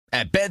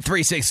At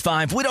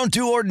Bet365, we don't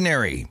do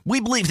ordinary. We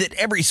believe that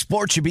every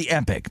sport should be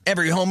epic.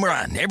 Every home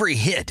run, every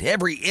hit,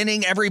 every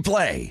inning, every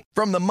play.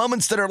 From the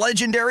moments that are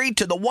legendary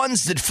to the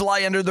ones that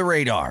fly under the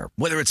radar.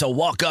 Whether it's a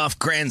walk-off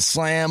grand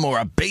slam or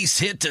a base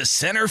hit to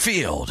center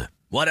field.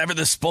 Whatever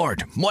the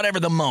sport, whatever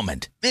the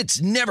moment.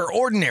 It's never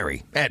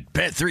ordinary at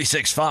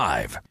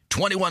Bet365.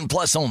 21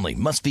 plus only.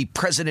 Must be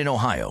present in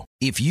Ohio.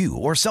 If you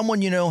or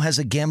someone you know has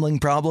a gambling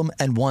problem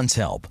and wants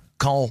help,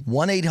 call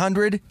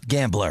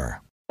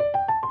 1-800-GAMBLER.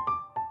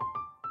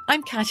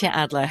 I'm Katya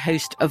Adler,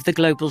 host of The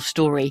Global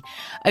Story.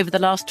 Over the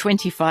last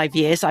 25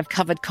 years, I've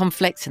covered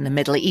conflicts in the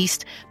Middle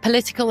East,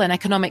 political and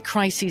economic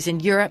crises in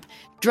Europe,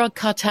 drug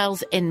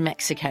cartels in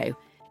Mexico.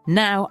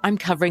 Now I'm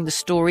covering the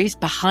stories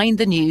behind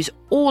the news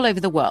all over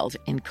the world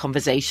in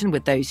conversation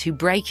with those who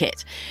break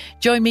it.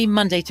 Join me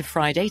Monday to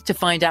Friday to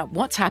find out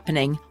what's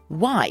happening,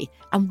 why,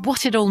 and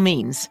what it all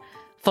means.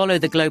 Follow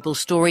The Global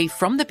Story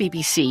from the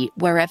BBC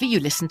wherever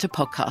you listen to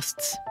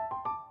podcasts.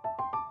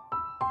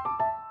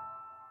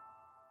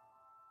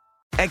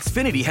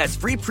 Xfinity has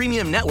free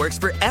premium networks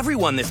for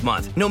everyone this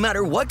month, no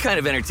matter what kind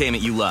of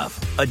entertainment you love.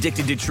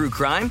 Addicted to true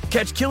crime?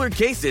 Catch killer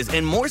cases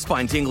and more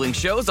spine-tingling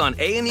shows on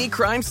A&E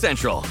Crime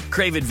Central.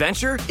 Crave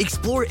adventure?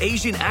 Explore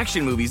Asian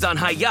action movies on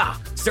Hi-Ya.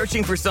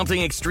 Searching for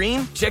something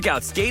extreme? Check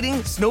out skating,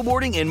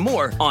 snowboarding, and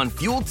more on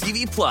Fuel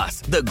TV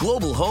Plus, the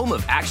global home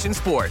of action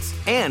sports.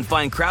 And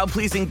find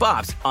crowd-pleasing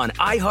bops on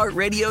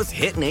iHeartRadio's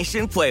Hit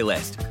Nation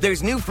playlist.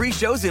 There's new free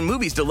shows and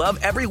movies to love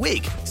every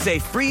week. Say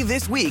free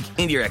this week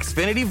in your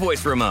Xfinity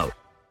voice remote.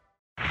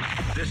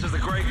 This is the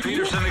Greg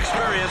Peterson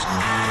experience.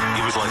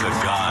 He was like a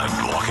god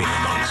walking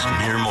amongst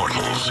mere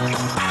mortals.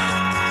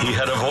 He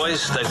had a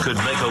voice that could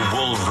make a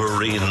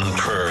wolverine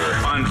purr.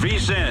 On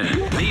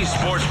VSiN, the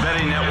sports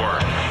betting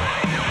network.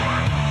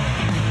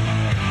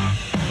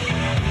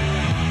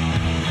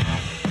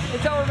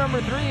 It's hour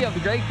number 3 of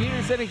the Greg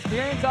Peterson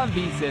experience on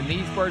VSiN,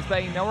 the sports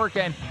betting network,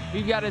 and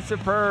we've got a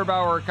superb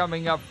hour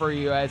coming up for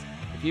you. As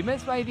if you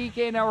missed my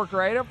DK Network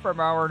write-up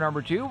from hour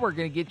number 2, we're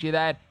going to get you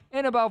that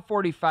in about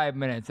 45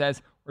 minutes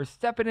as we're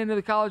stepping into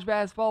the college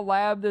basketball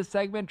lab this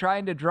segment,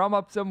 trying to drum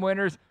up some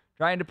winners,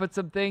 trying to put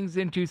some things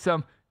into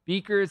some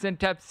beakers and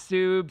test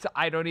tubes.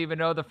 I don't even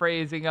know the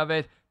phrasing of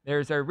it.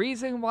 There's a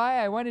reason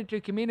why I went into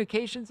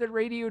communications and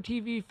radio,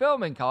 TV,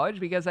 film in college,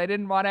 because I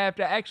didn't want to have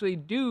to actually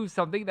do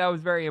something that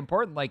was very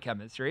important like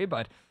chemistry.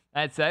 But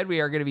that said, we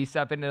are going to be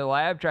stepping into the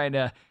lab, trying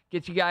to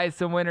get you guys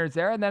some winners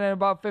there. And then in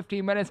about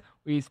 15 minutes,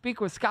 we speak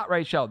with Scott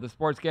Reichel, the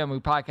Sports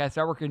Gambling Podcast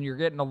Network, and you're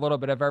getting a little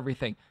bit of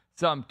everything.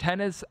 Some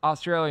tennis,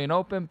 Australian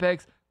Open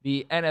picks,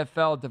 the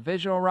NFL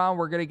divisional round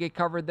we're going to get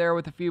covered there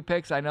with a few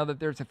picks. I know that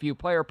there's a few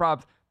player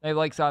props they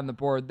likes on the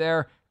board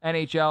there,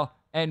 NHL,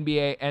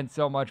 NBA, and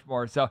so much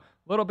more. So a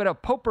little bit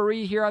of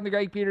potpourri here on the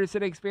Greg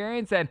Peterson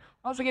experience, and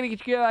I'm also going to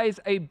get you guys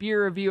a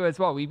beer review as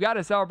well. We've got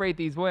to celebrate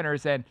these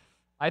winners, and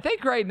I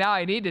think right now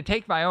I need to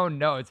take my own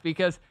notes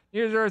because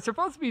these are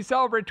supposed to be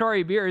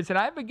celebratory beers, and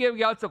I've been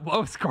giving out some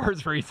low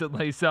scores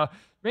recently, so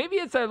maybe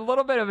it's a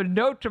little bit of a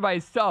note to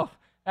myself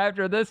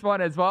after this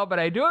one as well, but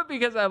I do it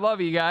because I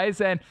love you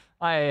guys, and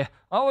I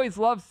always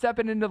love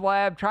stepping into the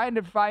lab, trying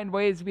to find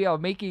ways to be able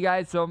to make you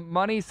guys some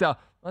money. So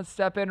let's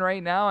step in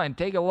right now and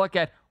take a look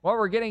at what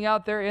we're getting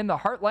out there in the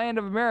heartland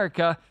of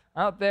America,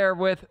 out there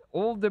with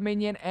Old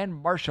Dominion and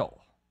Marshall.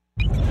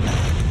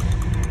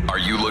 Are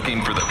you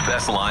looking for the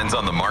best lines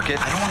on the market?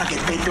 I don't want to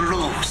get paid to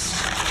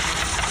lose.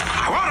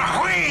 I want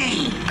to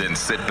win! Then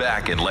sit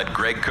back and let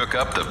Greg cook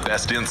up the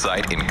best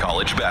insight in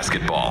college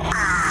basketball.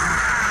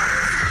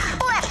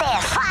 What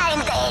a fine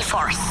day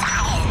for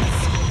science!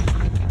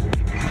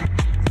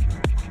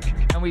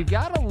 And we've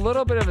got a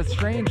little bit of a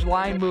strange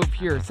line move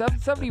here.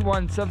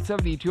 771,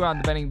 772 on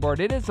the betting board.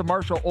 It is a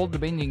Marshall Old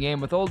Dominion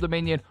game with Old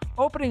Dominion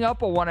opening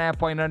up a 1.5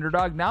 point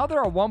underdog. Now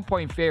they're a 1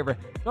 point favorite.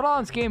 Total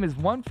on this game is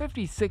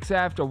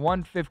 156.5 to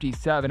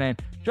 157.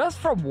 And just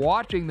from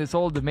watching this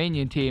Old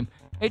Dominion team,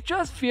 it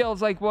just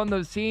feels like one of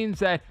those teams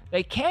that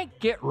they can't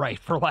get right,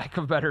 for lack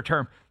of a better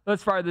term,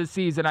 thus far this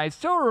season. I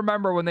still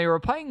remember when they were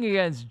playing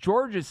against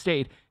Georgia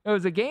State. It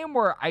was a game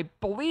where I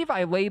believe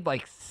I laid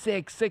like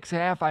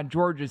 6.5 on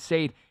Georgia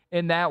State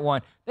in that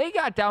one. They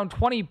got down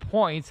 20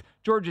 points,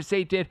 Georgia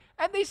State did,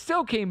 and they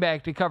still came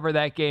back to cover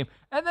that game.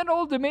 And then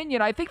Old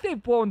Dominion, I think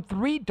they've blown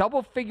 3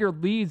 double-figure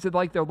leads in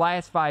like their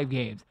last 5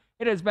 games.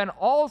 It has been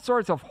all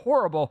sorts of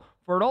horrible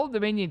for an Old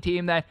Dominion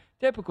team that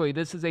typically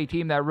this is a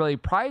team that really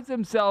prides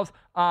themselves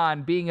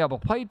on being able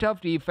to play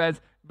tough defense.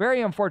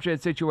 Very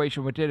unfortunate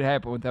situation what did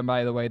happen with them,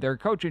 by the way. Their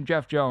coach,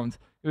 Jeff Jones,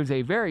 who's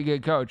a very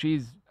good coach,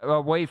 he's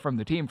away from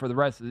the team for the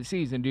rest of the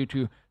season due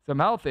to some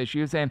health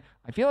issues, and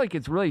I feel like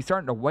it's really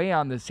starting to weigh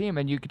on this team,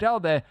 and you can tell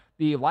that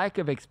the lack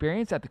of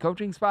experience at the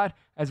coaching spot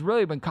has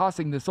really been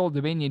costing this Old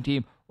Dominion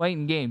team late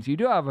in games. You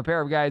do have a pair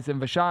of guys in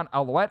Vashon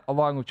Alouette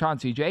along with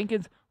Chauncey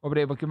Jenkins who have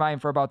been able to combine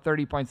for about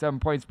 30.7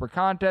 points per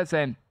contest,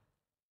 and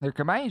they're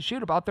combined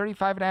shoot about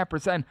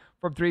 35.5%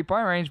 from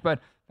three-point range,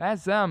 but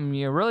that's them.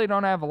 You really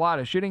don't have a lot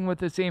of shooting with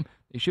this team.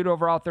 They shoot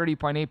overall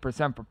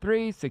 30.8% from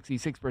three,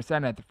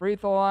 66% at the free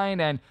throw line,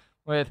 and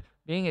with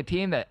being a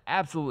team that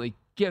absolutely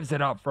gives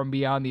it up from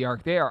beyond the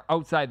arc. They are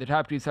outside the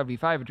top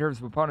 275 in terms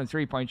of opponents'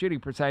 three-point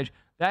shooting percentage.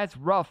 That's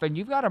rough, and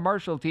you've got a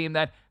Marshall team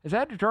that has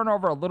had to turn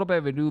over a little bit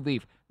of a new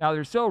leaf. Now,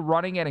 they're still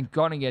running it and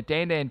gunning it.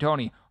 Dan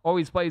D'Antoni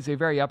always plays a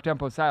very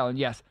up-tempo style, and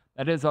yes,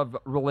 that is of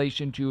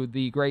relation to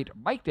the great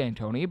Mike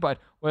D'Antoni, but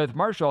with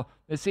Marshall,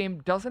 this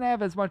team doesn't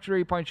have as much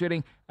three-point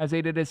shooting as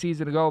they did a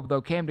season ago,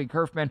 though Camden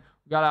Kerfman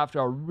got off to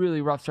a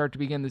really rough start to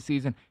begin the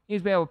season.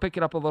 He's been able to pick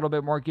it up a little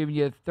bit more, giving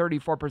you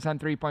 34%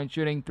 three-point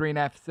shooting,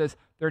 3.5 assists,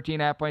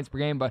 13.5 points per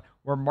game, but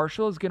where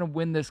Marshall is going to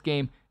win this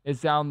game is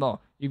down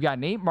low. You've got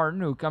Nate Martin,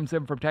 who comes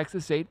in from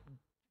Texas State,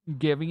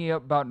 giving you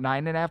about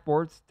 9.5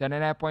 boards,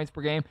 10.5 points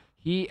per game.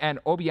 He and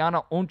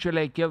Obiana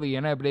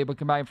Onchele-Killian have been able to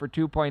combine for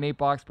 2.8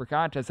 blocks per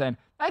contest, and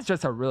that's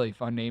just a really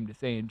fun name to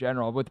say in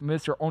general, with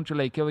Mr.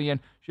 Onchele-Killian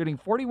shooting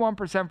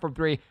 41% from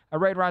three at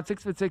right around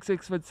 6'6",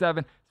 6'7",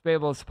 to be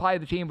able to supply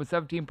the team with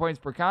 17 points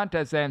per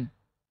contest. And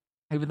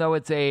even though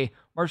it's a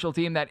Marshall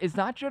team that is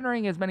not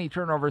generating as many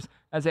turnovers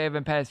as they have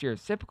in past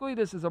years. Typically,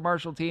 this is a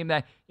Marshall team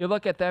that you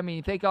look at them and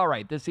you think, all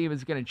right, this team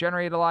is going to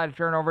generate a lot of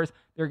turnovers.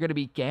 They're going to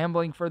be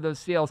gambling for those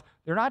steals.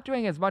 They're not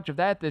doing as much of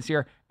that this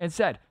year.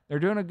 Instead, they're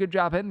doing a good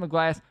job hitting the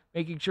glass,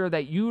 making sure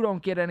that you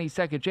don't get any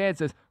second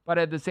chances, but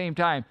at the same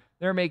time,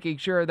 they're making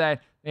sure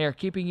that they are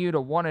keeping you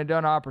to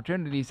one-and-done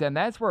opportunities, and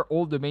that's where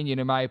Old Dominion,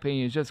 in my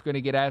opinion, is just going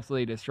to get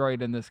absolutely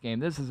destroyed in this game.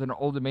 This is an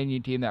Old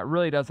Dominion team that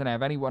really doesn't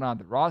have anyone on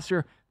the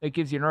roster that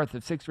gives you north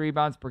of 6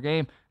 rebounds per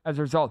game. As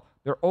a result,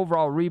 their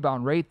overall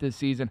rebound rate this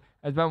season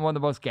has been one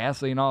of the most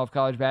ghastly in all of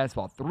college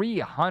basketball,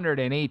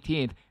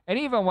 318th, and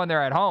even when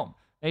they're at home,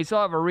 they still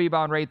have a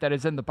rebound rate that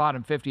is in the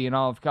bottom 50 in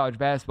all of college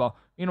basketball.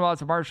 Meanwhile,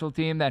 it's a Marshall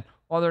team that,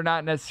 while they're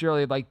not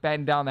necessarily like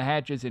batting down the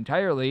hatches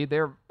entirely,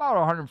 they're about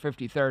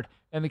 153rd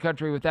in the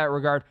country with that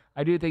regard.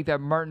 I do think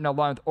that Martin,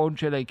 along with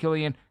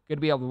Onchele-Killian, going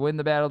to be able to win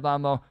the battle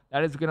down low.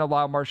 That is going to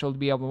allow Marshall to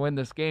be able to win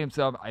this game.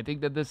 So I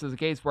think that this is a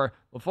case where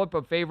the flip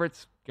of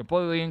favorites,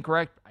 completely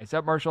incorrect. I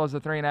set Marshall as a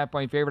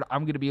 3.5-point favorite.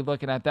 I'm going to be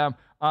looking at them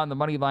on the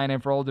money line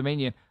and for Old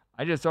Dominion.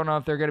 I just don't know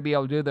if they're going to be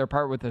able to do their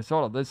part with this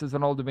total. This is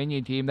an Old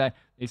Dominion team that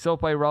they still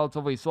play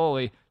relatively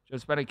slowly.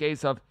 Just been a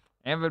case of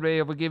haven't been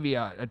able to give you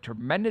a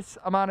tremendous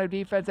amount of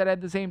defense, and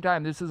at the same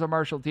time, this is a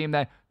Marshall team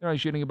that they're only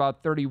shooting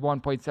about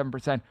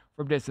 31.7%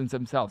 from distance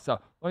themselves. So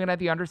looking at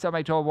the under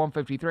semi-total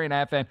 153.5,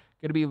 and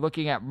going to be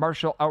looking at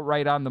Marshall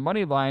outright on the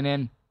money line.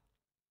 And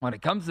when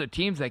it comes to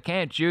teams that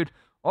can't shoot,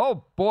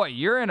 oh boy,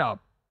 you're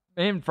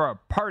in for a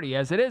party,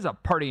 as it is a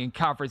party in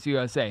Conference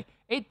USA.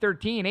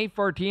 8-13,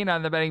 8-14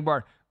 on the betting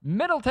board.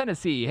 Middle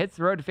Tennessee hits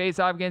the road to face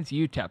off against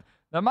UTEP.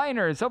 The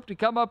Miners hope to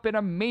come up in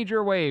a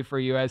major way for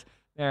you, as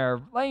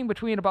they're laying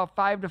between about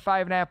 5 to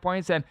 5.5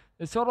 points, and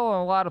the total in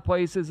a lot of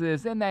places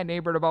is in that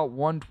neighborhood about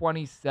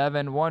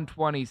 127,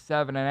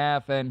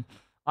 127.5. And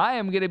I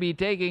am going to be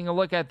taking a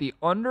look at the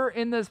under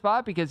in this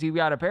spot because you've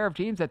got a pair of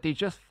teams that they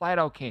just flat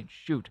out can't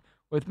shoot.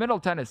 With Middle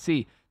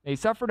Tennessee, they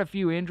suffered a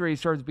few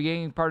injuries towards the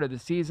beginning part of the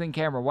season.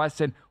 Cameron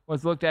Weston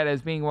was looked at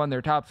as being one of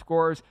their top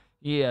scorers.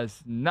 He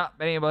has not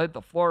been able to hit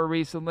the floor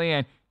recently,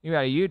 and you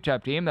got a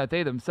UTEP team that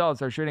they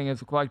themselves are shooting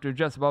as a collective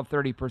just above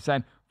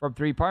 30% from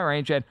three-point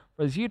range. And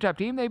for this UTEP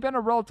team, they've been a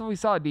relatively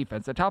solid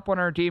defense, a top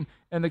 100 team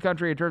in the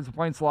country in terms of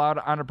points allowed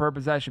on a per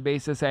possession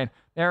basis. And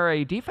they're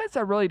a defense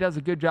that really does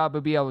a good job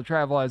of being able to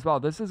travel as well.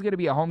 This is going to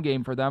be a home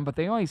game for them, but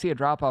they only see a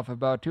drop-off of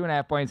about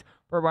 2.5 points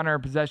per 100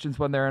 possessions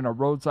when they're in a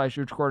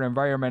road/shoot court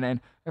environment.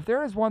 And if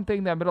there is one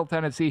thing that Middle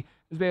Tennessee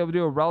has been able to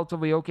do a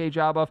relatively okay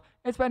job of,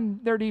 it's been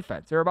their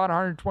defense. They're about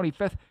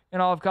 125th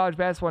in all of college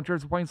basketball in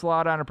terms of points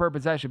allowed on a per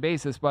possession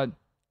basis, but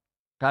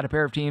got a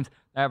pair of teams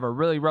that have a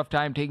really rough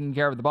time taking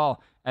care of the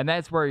ball, and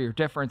that's where your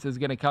difference is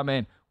going to come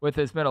in with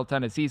this Middle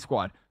Tennessee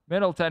squad.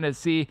 Middle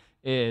Tennessee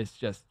is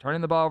just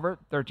turning the ball over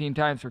 13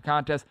 times per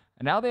contest,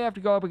 and now they have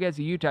to go up against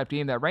a UTEP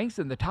team that ranks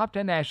in the top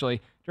 10 nationally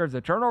in terms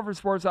of turnover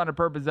forced on a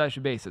per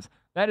possession basis.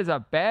 That is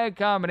a bad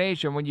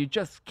combination when you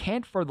just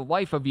can't for the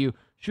life of you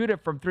shoot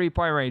it from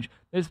three-point range.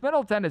 This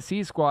Middle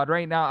Tennessee squad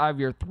right now, out of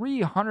your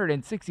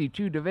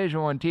 362 Division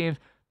I teams,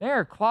 they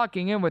are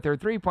clocking in with their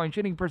three-point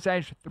shooting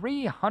percentage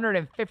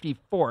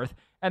 354th,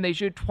 and they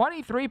shoot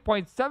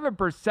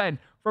 23.7%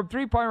 from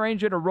three-point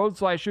range in a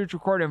road/shoot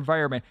court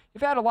environment.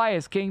 You've had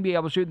Elias King be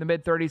able to shoot in the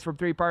mid-30s from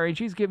three-point range.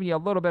 He's giving you a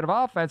little bit of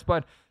offense,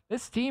 but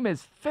this team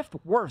is 5th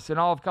worst in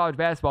all of college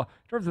basketball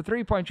in terms of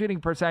three-point shooting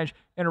percentage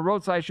in a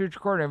road/shoot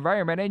court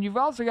environment. And you've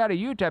also got a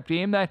UTEP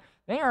team that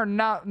they are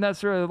not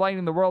necessarily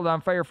lighting the world on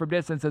fire from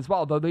distance as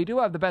well, though they do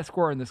have the best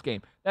scorer in this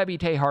game. That'd be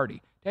Tay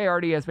Hardy. Tay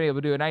Hardy has been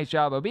able to do a nice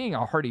job of being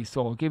a hardy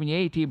soul, giving you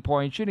 18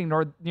 points, shooting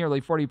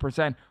nearly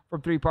 40%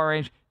 from three-point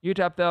range.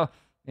 UTEP, though,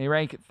 they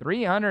rank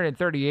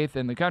 338th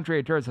in the country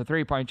in terms of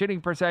three-point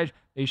shooting percentage.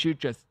 They shoot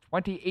just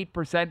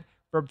 28%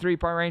 from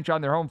three-point range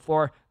on their home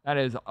floor. That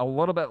is a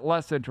little bit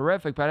less than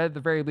terrific, but at the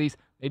very least,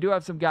 they do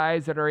have some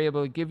guys that are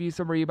able to give you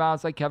some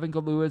rebounds, like Kevin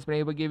Galoo has been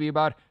able to give you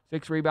about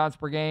 6 rebounds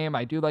per game.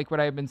 I do like what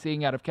I've been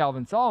seeing out of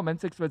Calvin Solomon,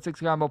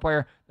 6'6" combo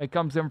player that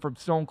comes in from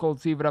Stone Cold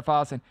Stephen F.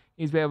 Austin.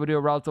 He's been able to do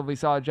a relatively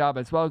solid job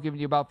as well, giving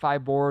you about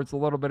 5 boards, a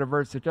little bit of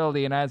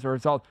versatility, and as a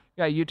result,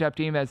 you got a UTEP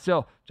team that's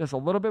still just a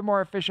little bit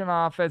more efficient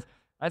on offense.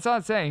 That's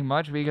not saying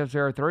much because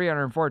they're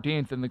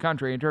 314th in the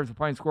country in terms of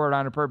points scored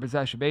on a per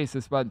possession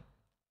basis, but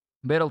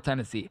Middle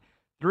Tennessee,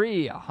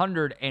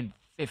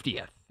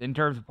 350th in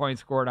terms of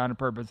points scored on a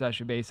per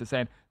possession basis.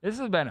 And this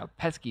has been a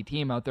pesky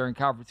team out there in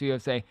Conference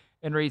USA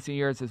in recent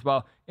years as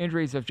well.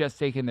 Injuries have just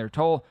taken their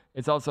toll.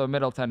 It's also a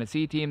Middle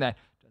Tennessee team that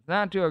does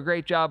not do a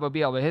great job of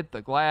being able to hit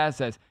the glass,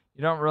 as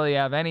you don't really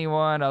have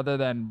anyone other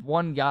than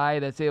one guy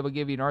that's able to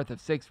give you north of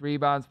 6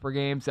 rebounds per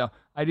game. So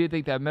I do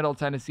think that Middle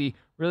Tennessee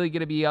really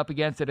going to be up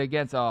against it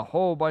against a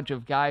whole bunch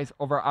of guys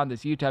over on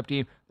this UTEP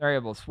team. They're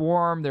able to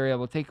swarm. They're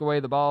able to take away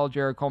the ball.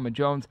 Jared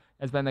Coleman-Jones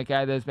has been the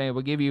guy that's been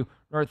able to give you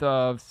north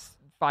of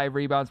 5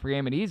 rebounds per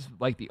game, and he's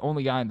like the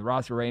only guy in the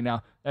roster right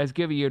now that's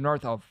giving you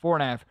north of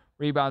 4.5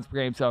 rebounds per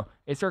game. So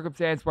a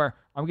circumstance where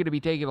I'm going to be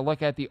taking a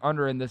look at the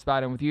under in this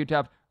spot. And with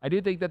UTEP, I do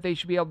think that they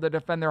should be able to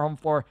defend their home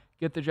floor,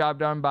 get the job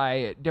done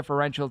by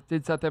differential.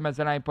 Did set them as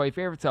a 9-point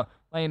favorite. So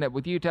laying it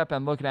with UTEP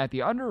and looking at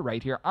the under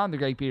right here on the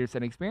Greg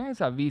Peterson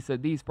Experience on Visa,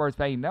 the Sports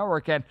Betting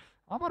Network. And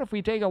how about if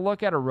we take a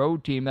look at a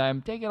road team that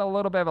I'm taking a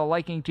little bit of a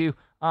liking to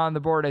on the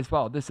board as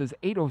well? This is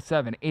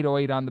 807,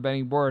 808 on the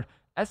betting board.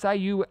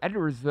 SIU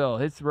Edwardsville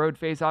hits the road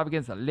face-off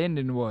against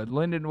Lindenwood.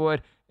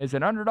 Lindenwood is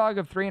an underdog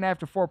of 3.5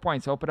 to 4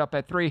 points. Open up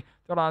at 3.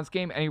 Total on this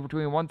game anywhere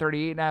between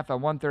 138.5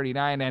 and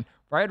 139. And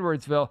for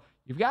Edwardsville,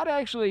 you've got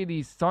actually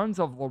the sons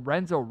of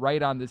Lorenzo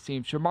Wright on this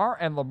team. Shamar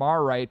and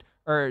Lamar Wright,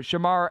 or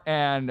Shamar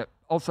and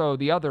also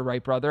the other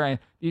Wright brother. And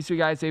these two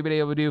guys, they've been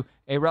able to do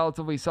a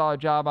relatively solid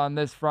job on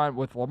this front.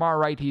 With Lamar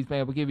Wright, he's been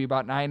able to give you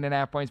about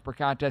 9.5 points per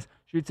contest.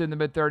 Shoots in the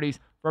mid-30s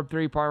from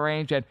 3-point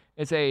range. And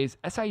it's a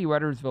SIU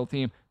Edwardsville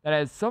team that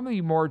has some of the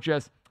more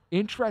just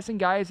interesting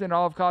guys in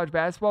all of college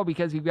basketball,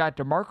 because you've got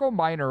DeMarco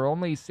Minor,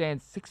 only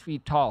stands 6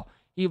 feet tall.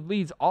 He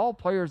leads all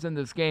players in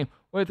this game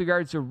with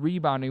regards to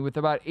rebounding with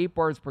about 8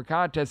 boards per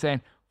contest.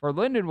 And for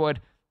Lindenwood,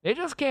 they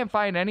just can't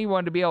find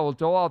anyone to be able to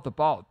dole out the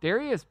ball.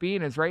 Darius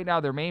Bean is right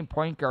now their main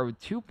point guard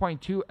with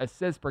 2.2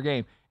 assists per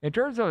game. In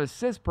terms of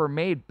assists per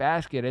made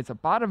basket, it's a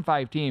bottom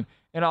 5 team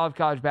in all of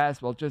college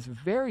basketball. Just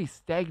very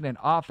stagnant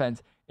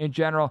offense in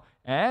general.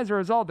 And as a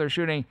result, they're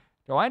shooting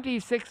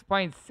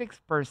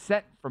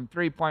 26.6% from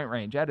 3-point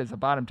range. That is a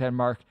bottom 10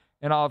 mark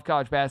in all of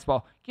college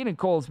basketball. Keenan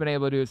Cole's been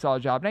able to do a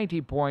solid job.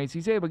 19 points.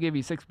 He's able to give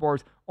you 6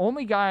 boards.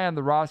 Only guy on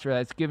the roster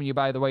that's giving you,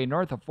 by the way,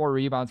 north of 4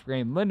 rebounds per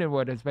game.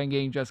 Lindenwood has been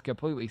getting just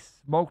completely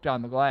smoked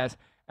on the glass.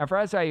 And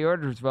for SIU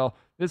Edwardsville,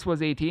 this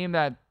was a team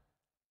that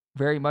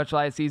very much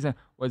last season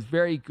was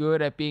very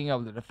good at being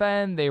able to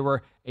defend. They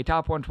were a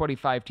top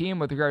 125 team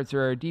with regards to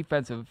their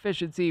defensive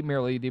efficiency,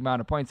 merely the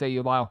amount of points that you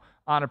allow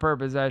on a per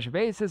possession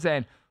basis.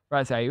 And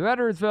for SIU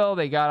Edwardsville,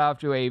 they got off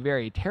to a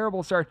very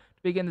terrible start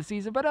to begin the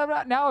season, but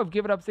now have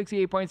given up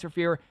 68 points or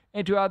fewer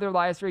in 2 out of their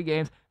last 3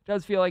 games. It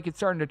does feel like it's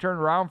starting to turn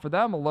around for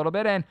them a little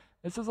bit, and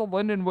this is a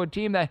Lindenwood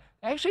team that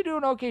actually do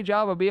an okay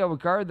job of being able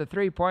to guard the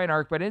 3-point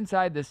arc, but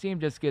inside this team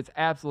just gets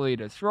absolutely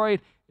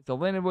destroyed. It's a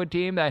Lindenwood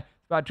team that is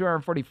about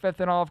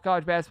 245th in all of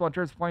college basketball in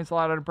terms of points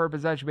allowed on a per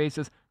possession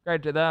basis.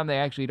 Credit to them, they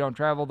actually don't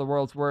travel the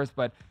world's worst,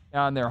 but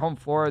on their home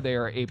floor, they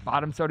are a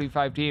bottom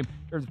 75 team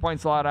in terms of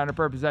points allowed on a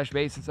per possession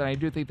basis, and I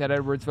do think that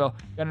Edwardsville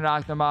going to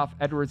knock them off.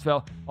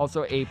 Edwardsville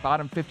also a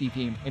bottom 50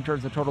 team in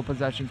terms of total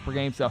possessions per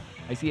game, so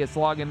I see a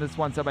slog in this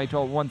one,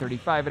 semi-total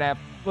 135.5.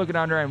 Looking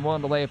under and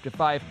willing to lay up to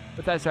 5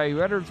 with SIU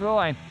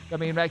Edwardsville. And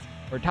coming next,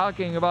 we're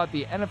talking about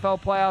the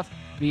NFL playoffs,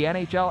 the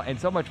NHL, and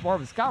so much more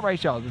with Scott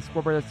Reichel, the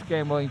Scoreboard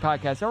Gambling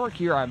Podcast Network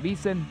here on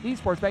VSiN, the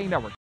Sports Betting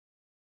Network.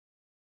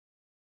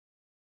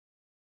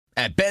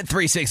 At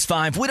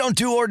Bet365, we don't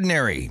do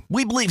ordinary.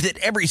 We believe that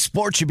every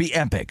sport should be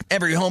epic.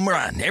 Every home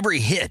run, every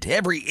hit,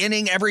 every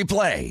inning, every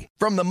play.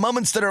 From the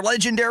moments that are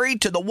legendary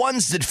to the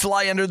ones that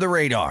fly under the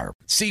radar.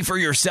 See for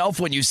yourself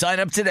when you sign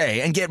up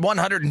today and get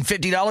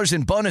 $150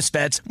 in bonus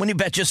bets when you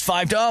bet just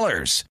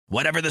 $5.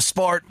 Whatever the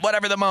sport,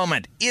 whatever the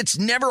moment, it's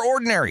never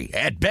ordinary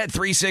at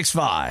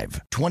Bet365.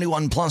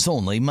 21 plus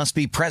only. Must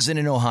be present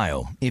in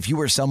Ohio. If you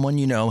or someone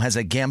you know has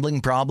a gambling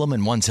problem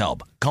and wants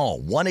help, call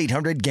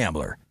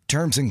 1-800-GAMBLER.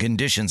 Terms and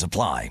conditions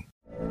apply.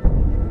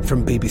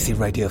 From BBC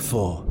Radio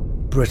 4,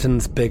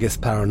 Britain's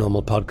biggest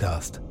paranormal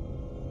podcast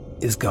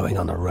is going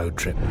on a road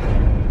trip.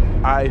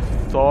 I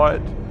thought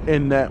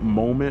in that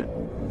moment,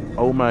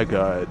 oh my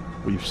God,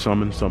 we've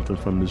summoned something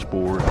from this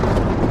board.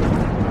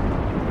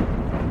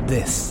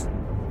 This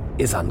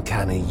is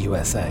Uncanny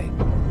USA.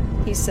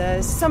 He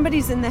says,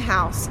 somebody's in the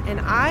house, and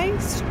I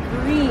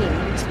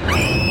screamed.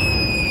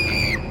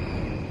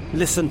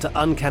 Listen to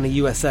Uncanny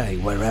USA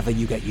wherever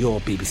you get your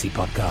BBC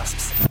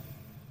podcasts,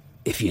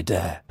 if you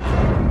dare.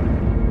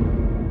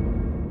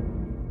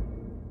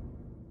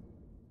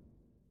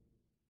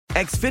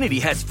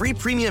 Xfinity has free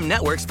premium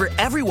networks for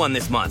everyone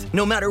this month,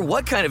 no matter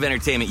what kind of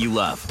entertainment you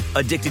love.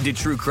 Addicted to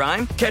true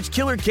crime? Catch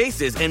killer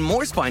cases and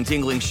more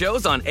spine-tingling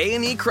shows on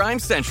A&E Crime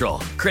Central.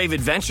 Crave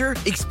adventure?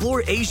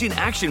 Explore Asian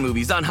action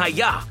movies on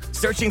Hi-Ya.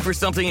 Searching for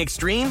something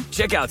extreme?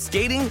 Check out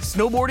skating,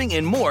 snowboarding,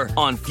 and more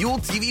on Fuel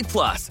TV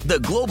Plus, the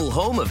global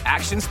home of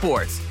action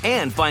sports.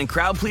 And find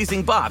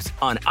crowd-pleasing bops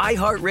on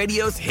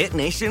iHeartRadio's Hit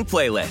Nation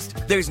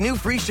playlist. There's new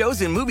free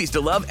shows and movies to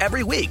love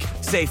every week.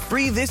 Say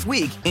free this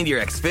week in your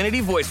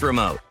Xfinity voice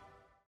remote.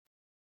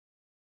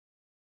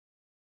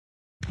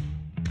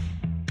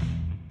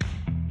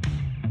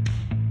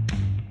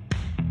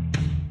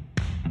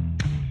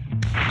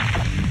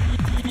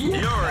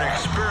 You're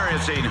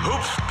experiencing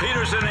Hoops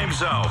Peterson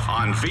himself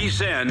on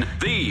VSiN,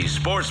 the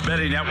Sports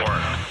Betting Network.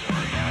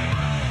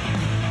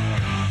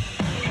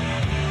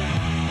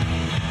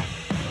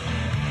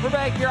 We're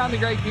back here on the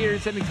Greg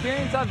Peterson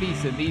Experience on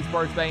VSiN, the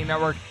Sports Betting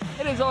Network.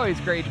 It is always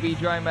great to be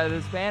joined by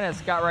this man, as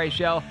Scott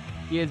Reichel.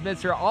 He is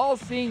Mr.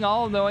 All-Seeing,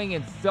 All-Knowing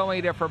in so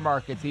many different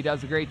markets. He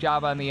does a great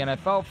job on the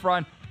NFL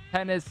front,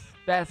 tennis,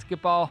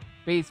 basketball,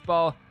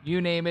 baseball,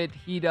 you name it,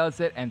 he does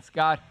it. And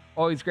Scott,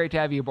 always great to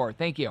have you aboard.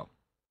 Thank you.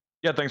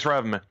 Yeah, thanks for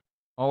having me.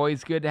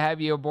 Always good to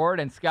have you aboard.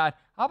 And Scott,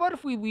 how about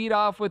if we lead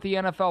off with the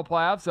NFL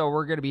playoffs? So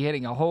we're going to be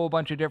hitting a whole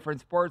bunch of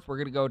different sports. We're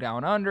going to go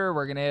down under.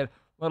 We're going to hit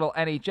a little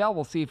NHL.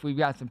 We'll see if we've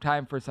got some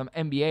time for some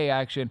NBA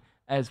action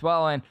as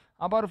well. And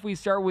how about if we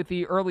start with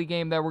the early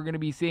game that we're going to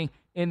be seeing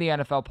in the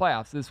NFL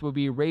playoffs? This will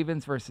be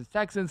Ravens versus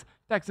Texans.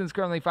 Texans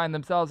currently find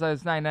themselves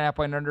as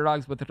 9.5-point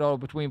underdogs with a total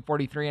between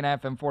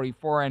 43.5 and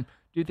 44. And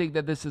do think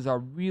that this is a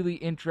really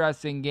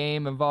interesting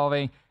game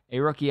involving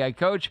a rookie head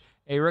coach,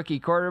 a rookie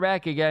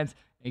quarterback against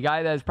a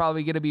guy that is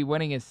probably going to be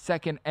winning his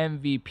second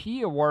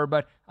MVP award.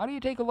 But how do you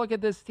take a look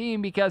at this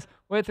team? Because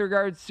with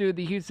regards to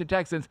the Houston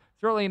Texans,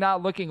 it's really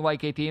not looking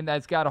like a team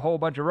that's got a whole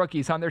bunch of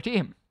rookies on their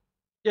team.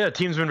 Yeah, the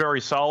team's been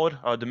very solid.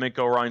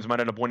 D'Amico Ryans might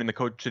end up winning the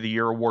Coach of the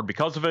Year award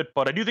because of it.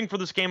 But I do think for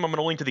this game, I'm going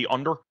to lean to the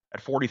under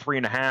at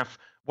 43.5.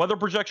 Weather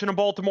projection in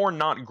Baltimore,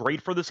 not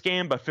great for this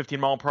game, but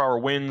 15-mile-per-hour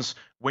winds,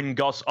 wind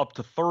gusts up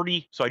to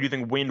 30. So I do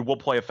think wind will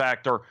play a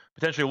factor,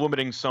 potentially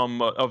limiting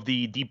some of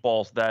the deep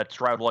balls that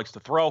Stroud likes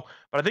to throw.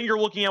 But I think you're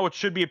looking at what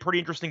should be a pretty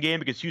interesting game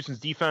because Houston's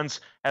defense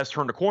has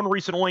turned a corner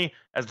recently,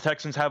 as the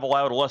Texans have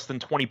allowed less than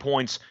 20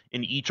 points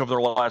in each of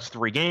their last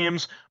 3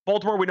 games.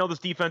 Baltimore, we know this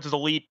defense is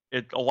elite.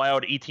 It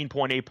allowed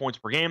 18.8 points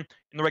per game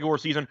in the regular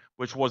season,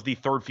 which was the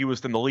 3rd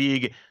fewest in the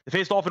league. They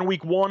faced off in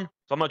week 1, so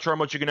I'm not sure how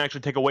much you can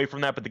actually take away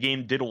from that, but the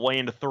game did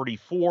land to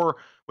 34.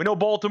 We know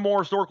Baltimore,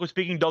 historically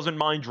speaking, doesn't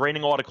mind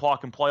draining a lot of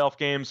clock in playoff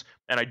games,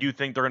 and I do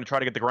think they're going to try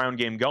to get the ground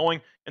game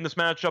going in this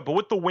matchup. But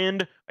with the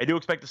wind, I do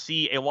expect to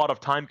see a lot of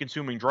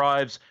time-consuming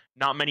drives,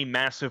 not many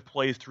massive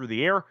plays through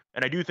the air,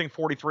 and I do think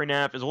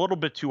 43.5 is a little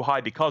bit too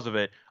high because of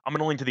it. I'm going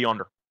to lean to the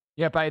under.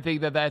 Yep, I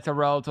think that that's a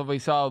relatively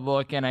solid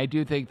look, and I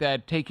do think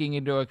that taking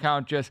into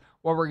account just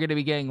what we're going to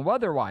be getting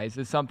weather-wise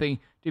is something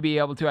to be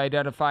able to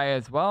identify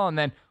as well. And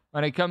then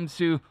when it comes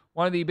to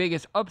one of the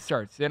biggest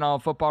upstarts in all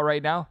football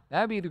right now,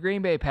 that would be the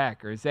Green Bay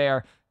Packers. They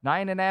are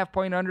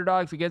 9.5-point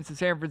underdogs against the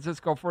San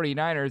Francisco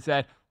 49ers.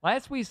 That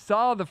last we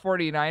saw the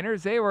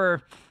 49ers, they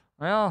were,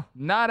 well,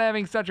 not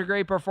having such a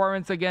great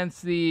performance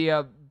against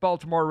the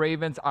Baltimore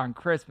Ravens on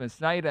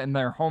Christmas night in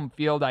their home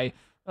field. I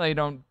really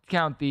don't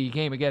count the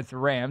game against the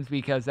Rams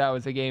because that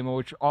was a game in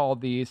which all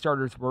the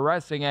starters were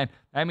resting, and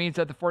that means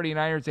that the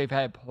 49ers, they've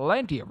had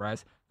plenty of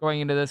rest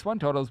going into this one.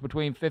 Totals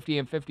between 50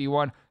 and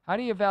 51. How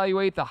do you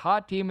evaluate the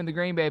hot team in the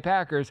Green Bay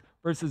Packers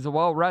versus the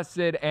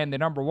well-rested and the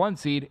number 1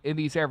 seed in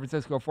the San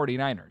Francisco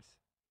 49ers?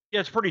 Yeah,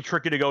 it's pretty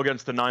tricky to go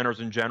against the Niners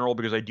in general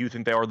because I do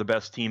think they are the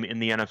best team in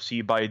the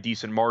NFC by a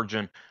decent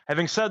margin.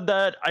 Having said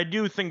that, I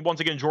do think,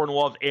 once again, Jordan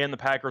Love and the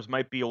Packers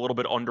might be a little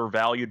bit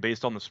undervalued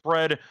based on the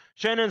spread.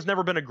 Shannon's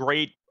never been a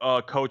great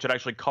coach at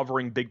actually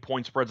covering big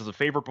point spreads as a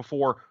favorite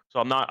before, so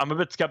I'm a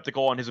bit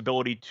skeptical on his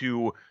ability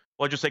to,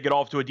 let's just say, get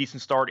off to a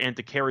decent start and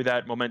to carry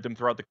that momentum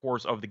throughout the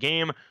course of the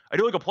game. I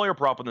do like a player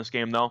prop in this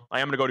game, though. I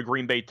am going to go to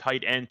Green Bay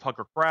tight end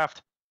Tucker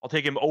Kraft. I'll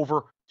take him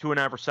over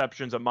 2.5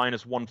 receptions at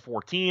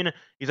 -114.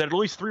 He's had at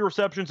least 3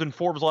 receptions in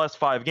 4 of his last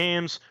 5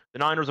 games. The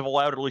Niners have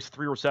allowed at least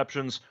 3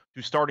 receptions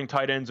to starting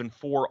tight ends in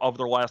 4 of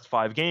their last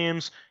 5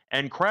 games.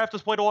 And Kraft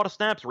has played a lot of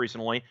snaps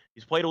recently.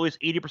 He's played at least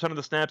 80% of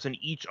the snaps in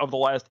each of the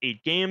last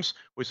 8 games.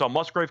 We saw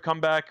Musgrave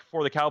come back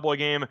for the Cowboy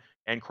game,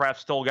 and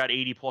Kraft still got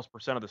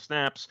 80+% of the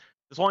snaps.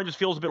 This line just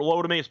feels a bit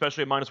low to me,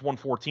 especially at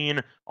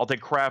 -114. I'll take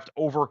Kraft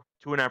over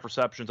 2.5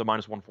 receptions at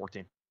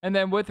 -114. And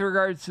then with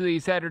regards to the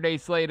Saturday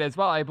slate as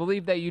well, I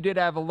believe that you did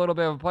have a little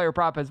bit of a player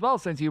prop as well,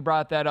 since you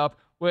brought that up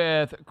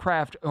with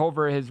Kraft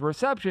over his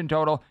reception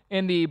total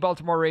in the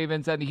Baltimore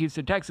Ravens and the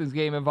Houston Texans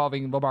game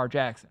involving Lamar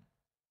Jackson.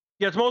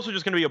 Yeah, it's mostly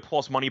just going to be a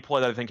plus money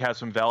play that I think has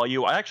some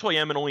value. I actually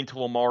am going to lean to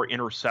Lamar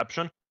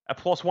interception at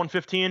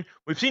 +115.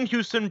 We've seen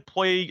Houston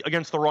play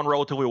against the run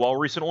relatively well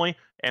recently,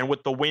 and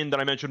with the win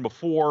that I mentioned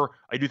before,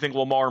 I do think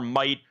Lamar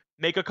might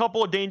make a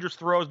couple of dangerous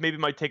throws, maybe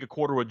might take a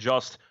quarter to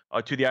adjust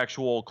to the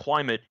actual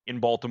climate in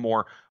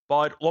Baltimore.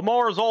 But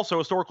Lamar has also,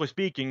 historically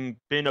speaking,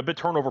 been a bit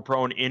turnover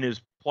prone in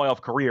his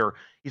playoff career.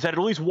 He's had at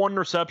least 1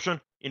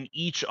 interception in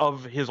each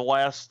of his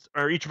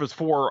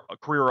four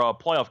career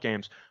playoff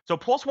games. So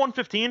plus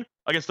 115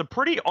 against a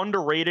pretty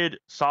underrated,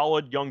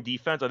 solid young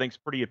defense, I think is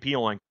pretty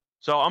appealing.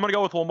 So I'm going to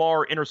go with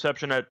Lamar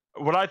interception at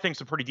what I think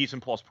is a pretty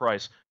decent plus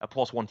price at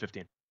plus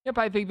 115. Yep,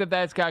 I think that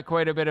that's got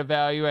quite a bit of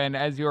value, and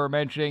as you were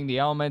mentioning, the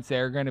elements that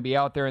are going to be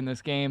out there in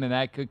this game, and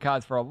that could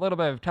cause for a little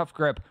bit of tough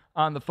grip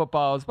on the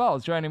football as well.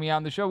 As joining me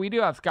on the show, we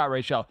do have Scott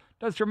Rachel,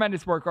 does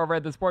tremendous work over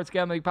at the Sports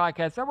Gambling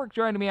Podcast Network,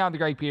 joining me on the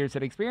Greg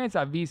Peterson Experience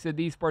on VSiN,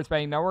 the Sports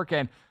Betting Network,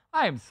 and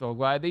I am so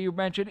glad that you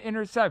mentioned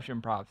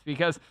interception props,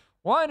 because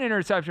one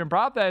interception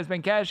prop that has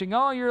been cashing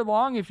all year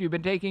long, if you've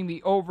been taking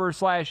the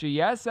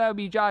over/yes, that would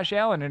be Josh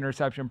Allen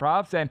interception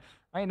props, and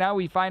right now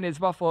we find his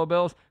Buffalo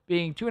Bills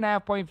being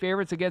 2.5-point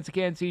favorites against the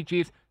Kansas City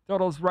Chiefs.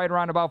 Totals right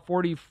around about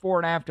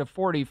 44.5 to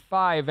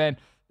 45. And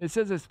this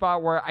is a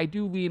spot where I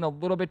do lean a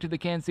little bit to the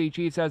Kansas City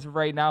Chiefs as of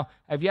right now.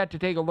 I've yet to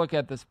take a look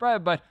at the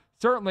spread, but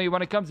certainly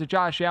when it comes to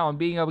Josh Allen,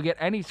 being able to get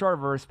any sort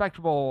of a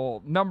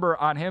respectable number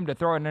on him to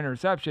throw an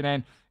interception,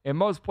 and in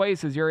most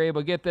places you're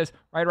able to get this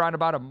right around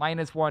about a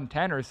minus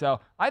 110 or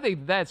so. I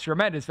think that's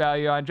tremendous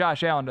value on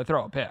Josh Allen to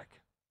throw a pick.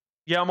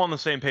 Yeah, I'm on the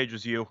same page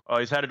as you.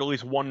 He's had at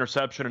least one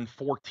interception in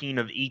 14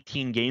 of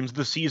 18 games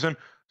this season.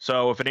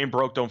 So if it ain't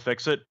broke, don't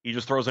fix it. He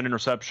just throws an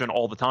interception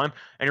all the time.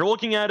 And you're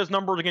looking at his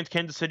numbers against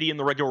Kansas City in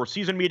the regular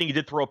season meeting. He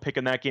did throw a pick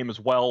in that game as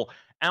well.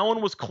 Allen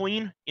was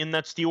clean in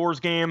that Steelers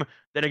game.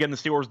 Then again, the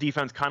Steelers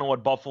defense kind of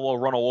let Buffalo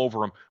run all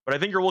over him. But I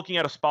think you're looking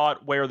at a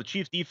spot where the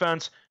Chiefs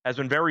defense has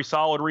been very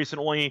solid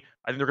recently.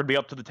 I think they're going to be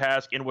up to the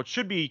task in what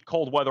should be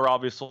cold weather,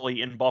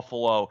 obviously, in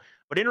Buffalo.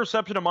 But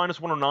interception at minus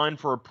 109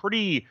 for a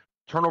pretty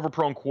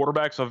turnover-prone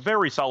quarterback, so a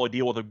very solid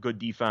deal with a good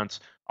defense.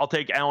 I'll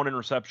take Allen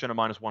interception at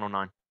minus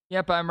 109.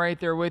 Yep, I'm right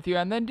there with you.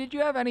 And then did you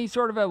have any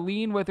sort of a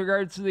lean with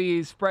regards to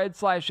the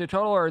spread/the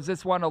total, or is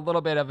this one a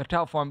little bit of a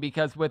tough one?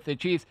 Because with the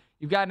Chiefs,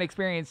 you've got an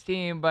experienced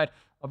team, but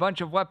a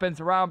bunch of weapons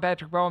around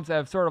Patrick Mahomes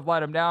have sort of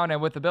let him down.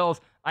 And with the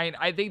Bills,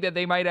 I think that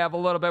they might have a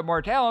little bit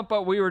more talent,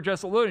 but we were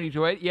just alluding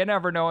to it. You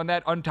never know when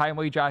that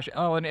untimely Josh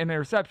Allen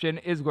interception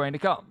is going to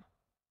come.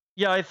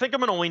 Yeah, I think I'm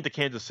going to lean to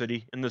Kansas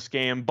City in this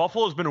game.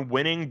 Buffalo's been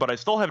winning, but I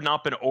still have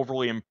not been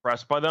overly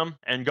impressed by them.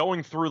 And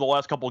going through the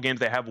last couple of games,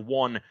 they have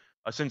won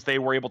since they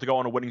were able to go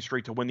on a winning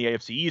streak to win the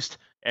AFC East,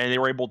 and they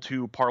were able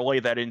to parlay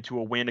that into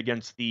a win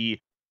against the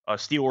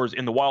Steelers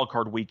in the wild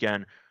card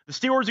weekend. The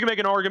Steelers, you can make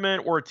an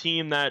argument, were a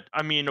team that,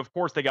 I mean, of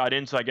course they got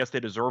in, so I guess they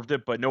deserved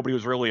it, but nobody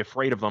was really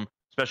afraid of them,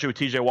 especially with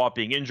TJ Watt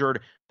being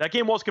injured. That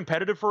game was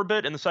competitive for a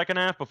bit in the second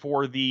half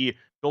before the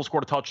Bills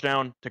scored a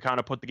touchdown to kind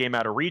of put the game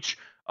out of reach.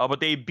 But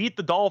they beat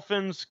the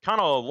Dolphins kind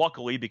of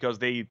luckily because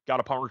they got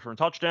a punt return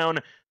touchdown.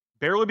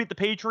 Barely beat the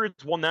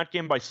Patriots, won that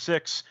game by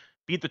 6.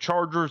 Beat the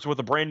Chargers with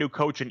a brand new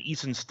coach and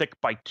Eason Stick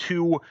by 2.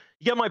 You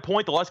get my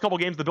point. The last couple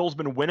games, the Bills have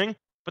been winning,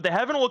 but they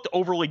haven't looked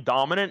overly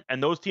dominant,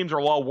 and those teams are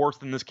a lot worse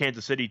than this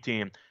Kansas City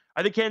team.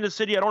 I think Kansas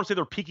City, I don't want to say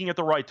they're peaking at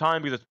the right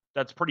time because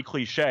that's pretty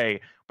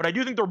cliche, but I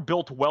do think they're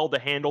built well to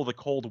handle the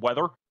cold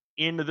weather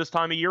into this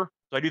time of year.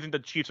 So I do think the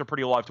Chiefs are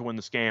pretty alive to win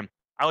this game.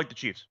 I like the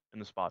Chiefs in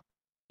the spot.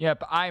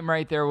 Yep, I'm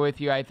right there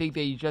with you. I think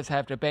that you just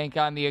have to bank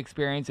on the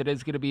experience. It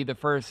is going to be the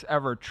first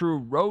ever true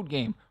road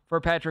game for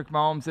Patrick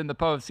Mahomes in the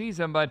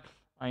postseason, but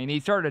I mean,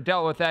 he sort of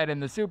dealt with that in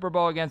the Super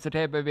Bowl against the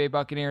Tampa Bay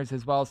Buccaneers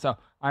as well, so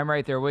I'm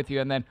right there with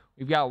you. And then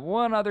we've got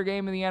one other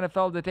game in the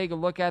NFL to take a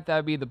look at. That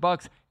would be the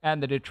Bucs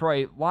and the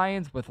Detroit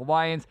Lions, with the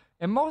Lions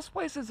in most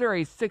places they're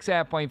a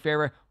 6.5-point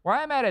favorite. Where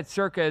I'm at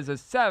circa is a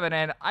 7,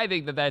 and I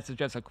think that that's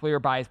just a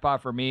clear buy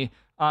spot for me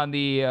on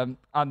the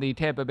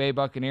Tampa Bay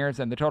Buccaneers,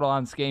 and the total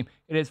on this game,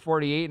 it is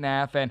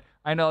 48.5, and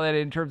I know that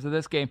in terms of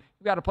this game,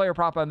 you've got a player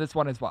prop on this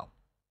one as well.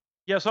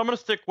 Yeah, so I'm going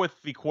to stick with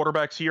the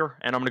quarterbacks here,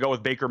 and I'm going to go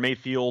with Baker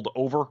Mayfield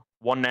over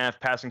 1.5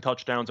 passing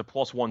touchdowns at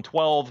plus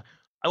 112.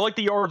 I like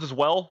the yards as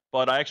well,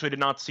 but I actually did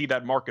not see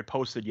that market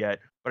posted yet.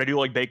 But I do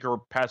like Baker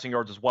passing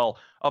yards as well.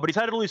 But he's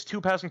had at least 2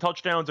 passing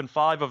touchdowns in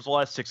 5 of his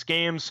last 6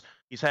 games.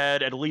 He's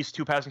had at least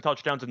 2 passing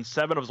touchdowns in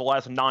 7 of his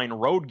last 9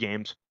 road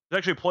games. He's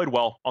actually played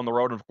well on the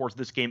road, and of course,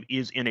 this game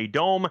is in a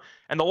dome.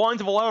 And the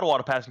Lions have allowed a lot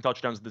of passing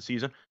touchdowns this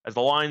season, as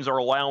the Lions are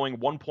allowing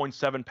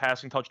 1.7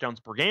 passing touchdowns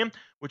per game,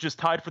 which is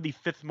tied for the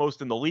 5th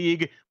most in the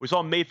league. We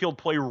saw Mayfield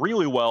play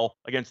really well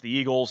against the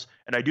Eagles,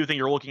 and I do think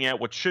you're looking at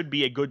what should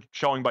be a good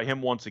showing by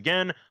him once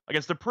again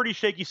against a pretty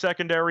shaky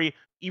secondary.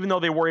 Even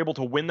though they were able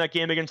to win that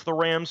game against the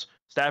Rams,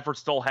 Stafford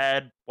still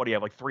had,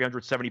 like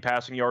 370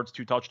 passing yards,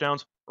 2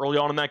 touchdowns early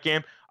on in that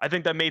game. I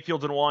think that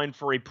Mayfield's in line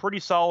for a pretty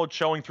solid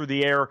showing through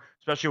the air,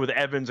 especially with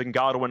Evans and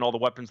Godwin, all the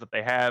weapons that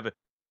they have.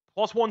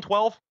 Plus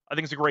 112, I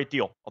think it's a great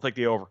deal. I'll take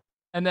the over.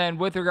 And then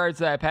with regards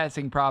to that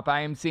passing prop,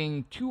 I am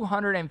seeing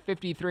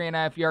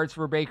 253.5 yards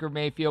for Baker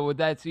Mayfield. Would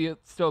that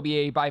still be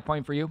a buy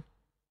point for you?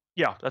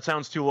 Yeah, that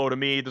sounds too low to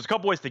me. There's a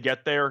couple ways to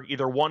get there.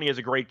 Either one, he has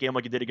a great game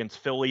like he did against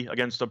Philly,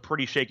 against a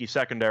pretty shaky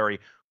secondary,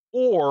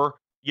 or,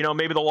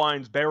 maybe the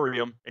Lions bury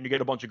him and you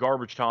get a bunch of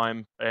garbage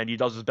time and he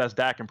does his best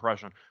Dak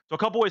impression. So a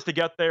couple ways to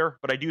get there,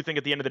 but I do think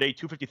at the end of the day,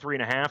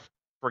 253.5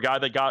 for a guy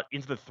that got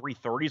into the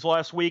 330s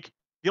last week.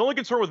 The only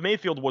concern with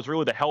Mayfield was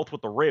really the health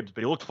with the ribs,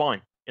 but he looked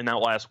fine in that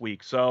last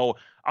week. So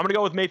I'm going to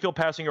go with Mayfield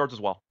passing yards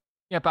as well.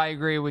 Yep, I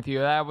agree with you.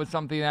 That was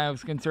something that I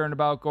was concerned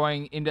about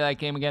going into that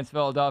game against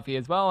Philadelphia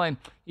as well. And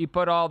you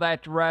put all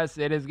that to rest.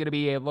 It is going to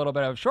be a little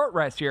bit of a short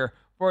rest here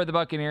for the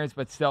Buccaneers,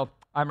 but still,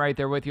 I'm right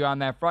there with you on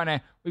that front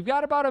end. We've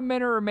got about a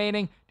minute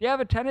remaining. Do you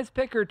have a tennis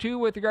pick or two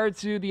with regards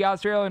to the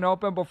Australian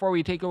Open before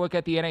we take a look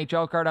at the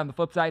NHL card on the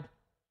flip side?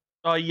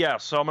 Yeah,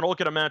 so I'm going to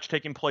look at a match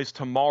taking place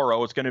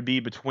tomorrow. It's going to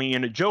be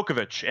between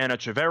Djokovic and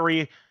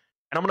Echeverry.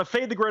 And I'm going to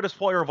fade the greatest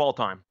player of all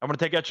time. I'm going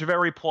to take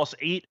Echeverry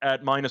 +8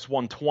 at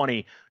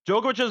 -120.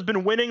 Djokovic has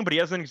been winning, but he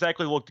hasn't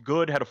exactly looked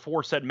good. Had a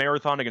 4-set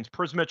marathon against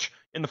Prismic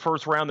in the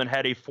first round, then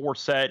had a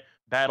 4-set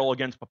battle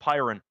against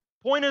Papiron.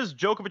 Point is,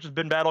 Djokovic has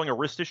been battling a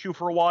wrist issue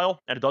for a while,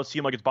 and it does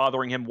seem like it's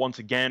bothering him once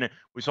again.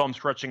 We saw him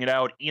stretching it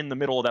out in the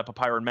middle of that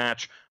Papiron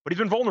match, but he's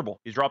been vulnerable.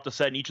 He's dropped a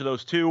set in each of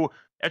those two.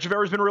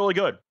 Echeverry's been really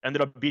good.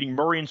 Ended up beating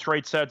Murray in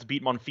straight sets,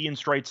 beat Monfils in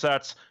straight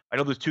sets. I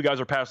know those two guys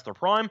are past their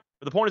prime,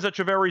 but the point is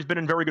Echeverry's been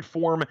in very good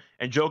form,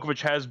 and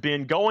Djokovic has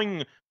been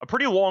going a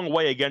pretty long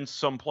way against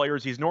some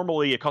players he's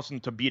normally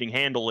accustomed to beating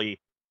handily.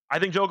 I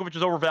think Djokovic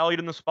is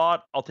overvalued in the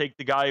spot. I'll take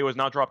the guy who has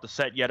not dropped a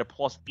set yet at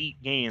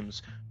 +8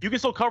 games. You can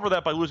still cover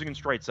that by losing in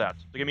straight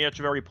sets. So give me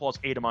Echeverry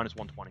 +8 at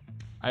 -120.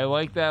 I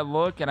like that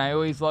look, and I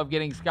always love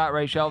getting Scott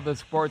Reichel of the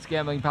Sports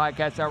Gambling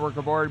Podcast Network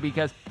aboard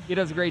because he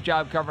does a great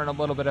job covering a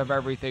little bit of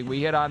everything.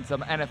 We hit on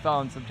some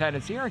NFL and some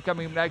tennis here, and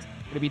coming up next,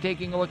 we're going to be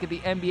taking a look at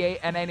the NBA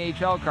and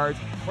NHL cards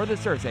for this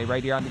Thursday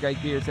right here on the Greg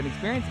Peterson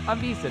Experience on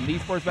VSiN, the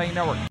Sports Betting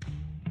Network.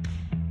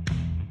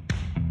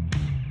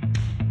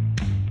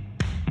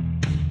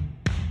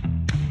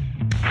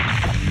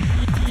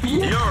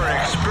 You're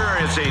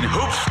experiencing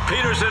Hoops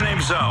Peterson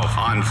himself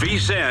on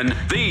VSiN,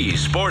 the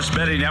Sports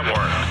Betting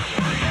Network.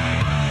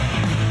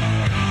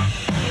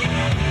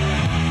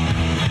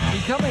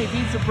 Become a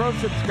Visa Pro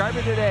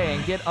subscriber today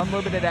and get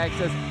unlimited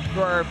access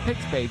to our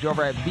picks page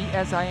over at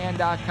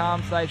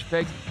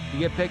vsin.com/picks. You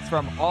get picks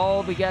from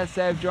all the guests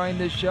that have joined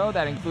this show.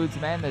 That includes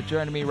the man that's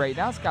joining me right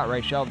now, Scott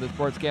Reichel of the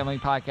Sports Gambling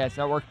Podcast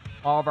Network,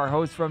 all of our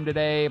hosts from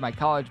today, my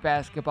college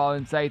basketball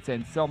insights,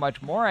 and so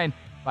much more. And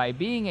by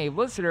being a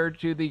listener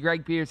to the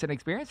Greg Peterson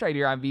Experience right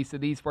here on VSiN,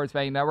 the Sports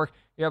Betting Network,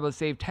 you're able to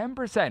save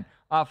 10%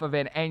 off of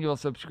an annual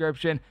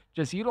subscription.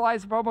 Just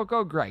utilize the promo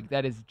code Greg.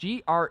 That is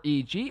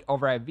GREG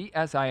over at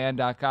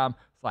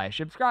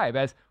vsin.com/subscribe.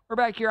 As we're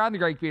back here on the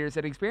Greg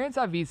Peterson Experience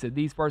on VSiN,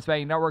 the Sports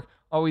Betting Network.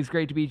 Always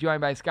great to be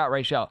joined by Scott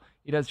Reichel.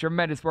 He does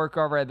tremendous work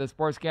over at the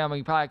Sports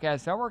Gambling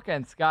Podcast Network.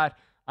 And Scott,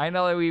 I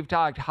know that we've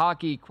talked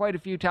hockey quite a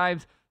few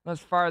times thus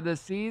far this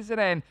season,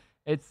 and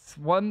it's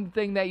one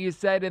thing that you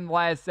said in the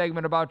last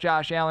segment about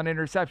Josh Allen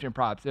interception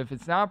props. If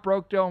it's not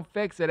broke, don't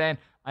fix it. And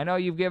I know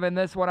you've given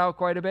this one out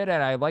quite a bit,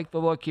 and I like the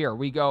look here.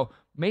 We go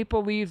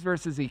Maple Leafs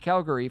versus the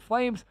Calgary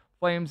Flames.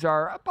 Flames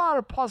are about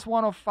a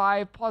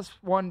 +105,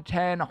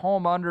 +110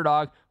 home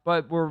underdog,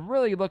 but we're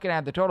really looking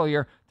at the total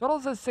here.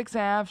 Total's a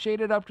 6.5,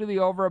 shaded up to the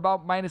over,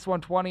 about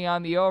 -120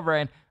 on the over.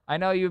 And I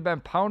know you've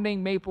been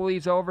pounding Maple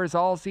Leafs overs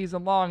all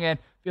season long, and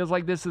feels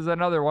like this is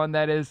another one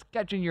that is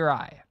catching your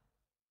eye.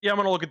 Yeah, I'm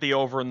going to look at the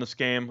over in this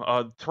game.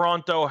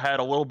 Toronto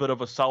had a little bit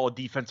of a solid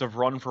defensive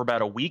run for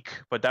about a week,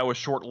 but that was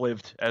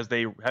short-lived as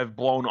they have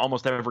blown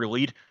almost every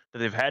lead that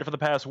they've had for the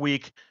past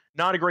week.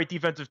 Not a great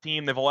defensive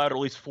team. They've allowed at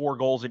least 4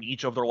 goals in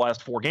each of their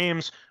last 4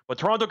 games, but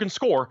Toronto can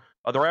score.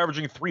 They're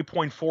averaging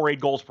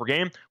 3.48 goals per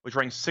game, which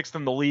ranks 6th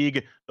in the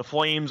league. The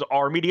Flames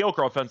are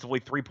mediocre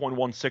offensively,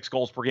 3.16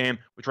 goals per game,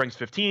 which ranks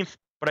 15th.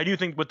 But I do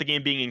think with the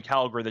game being in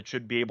Calgary, that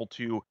should be able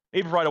to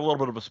maybe provide a little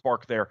bit of a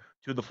spark there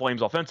to the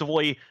Flames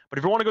offensively. But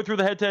if you want to go through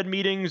the head-to-head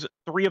meetings,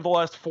 3 of the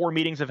last 4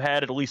 meetings have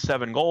had at least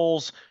 7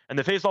 goals. And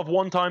they faced off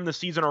one time this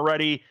season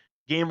already.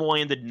 Game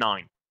landed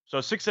 9. So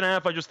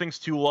 6.5 I just think is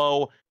too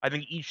low. I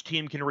think each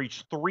team can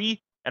reach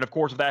 3. And of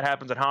course, if that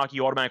happens in hockey,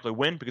 you automatically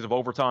win because of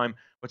overtime.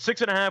 But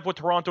 6.5 with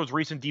Toronto's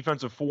recent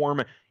defensive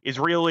form is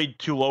really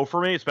too low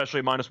for me, especially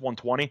at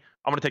 -120.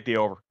 I'm going to take the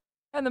over.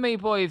 And the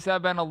Maple Leafs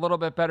have been a little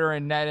bit better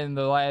in net in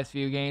the last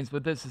few games,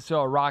 but this is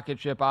still a rocket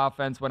ship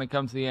offense when it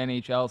comes to the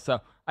NHL.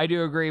 So I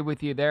do agree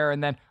with you there.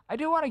 And then I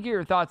do want to get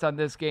your thoughts on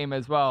this game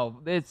as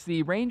well. It's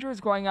the Rangers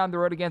going on the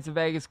road against the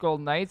Vegas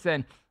Golden Knights.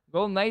 And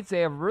Golden Knights, they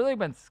have really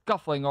been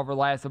scuffling over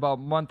the last about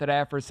month and a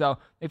half or so.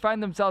 They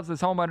find themselves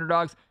as home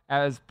underdogs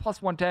as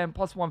 +110,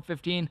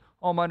 +115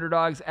 home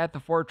underdogs at the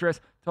Fortress.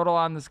 Total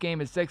on this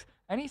game is 6.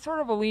 Any sort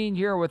of a lean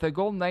here with a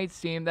Golden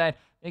Knights team that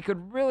they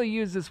could really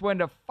use this win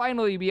to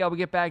finally be able to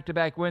get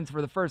back-to-back wins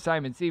for the first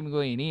time in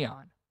seemingly an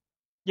eon.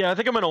 Yeah, I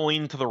think I'm going to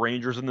lean to the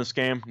Rangers in this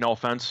game. No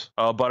offense.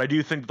 But I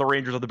do think the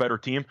Rangers are the better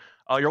team.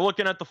 You're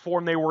looking at the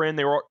form they were in.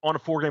 They were on a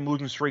 4-game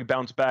losing streak,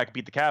 bounced back,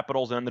 beat the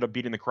Capitals, and ended up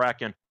beating the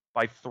Kraken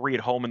by 3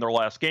 at home in their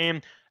last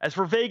game. As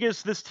for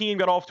Vegas, this team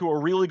got off to a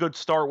really good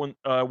start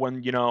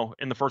when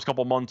in the first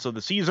couple months of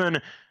the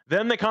season.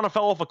 Then they kind of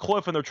fell off a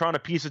cliff, and they're trying to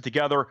piece it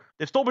together.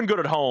 They've still been good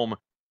at home,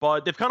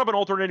 but they've kind of been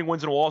alternating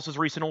wins and losses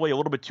recently, a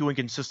little bit too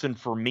inconsistent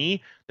for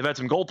me. They've had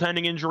some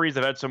goaltending injuries.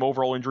 They've had some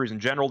overall injuries in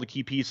general to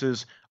key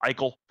pieces,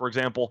 Eichel, for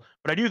example.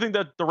 But I do think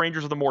that the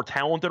Rangers are the more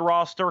talented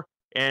roster,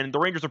 and the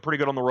Rangers are pretty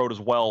good on the road as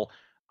well.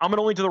 I'm going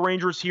to lean to the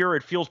Rangers here.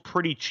 It feels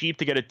pretty cheap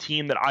to get a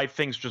team that I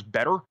think is just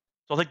better.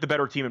 So I'll take the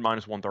better team at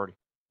 -130.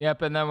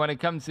 Yep, and then when it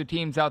comes to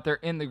teams out there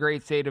in the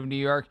great state of New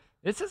York,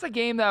 this is a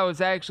game that was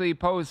actually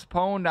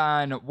postponed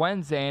on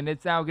Wednesday, and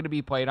it's now going to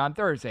be played on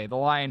Thursday. The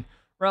line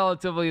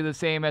relatively the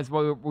same as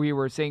what we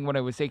were seeing when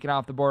it was taken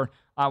off the board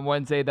on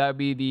Wednesday. That would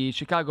be the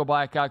Chicago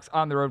Blackhawks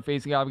on the road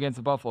facing off against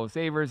the Buffalo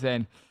Sabres.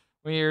 And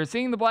when you're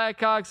seeing the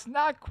Blackhawks,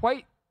 not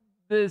quite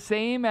the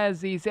same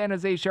as the San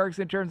Jose Sharks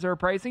in terms of their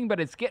pricing,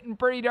 but it's getting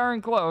pretty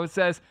darn close.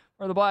 As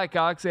for the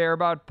Blackhawks, they are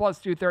about plus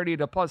 230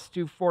 to plus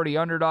 240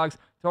 underdogs.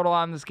 Total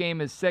on this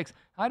game is 6.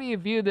 How do you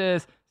view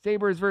this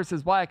Sabres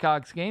versus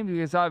Blackhawks game?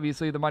 Because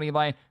obviously the money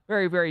line,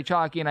 very, very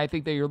chalky, and I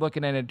think that you're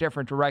looking in a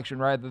different direction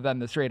rather than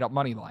the straight-up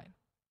money line.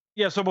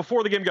 Yeah, so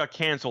before the game got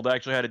canceled, I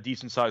actually had a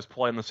decent-sized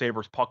play on the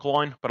Sabres puck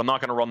line, but I'm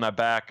not going to run that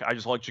back. I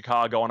just like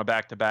Chicago on a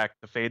back-to-back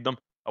to fade them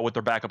with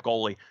their backup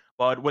goalie.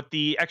 But with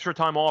the extra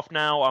time off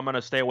now, I'm going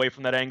to stay away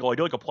from that angle. I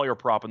do like a player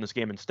prop in this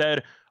game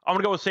instead. I'm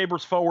going to go with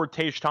Sabres forward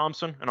Tage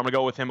Thompson, and I'm going to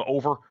go with him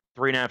over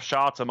 3.5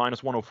 shots at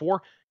minus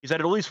 104. He's had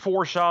at least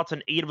 4 shots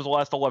in 8 of his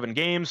last 11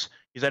 games.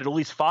 He's had at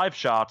least 5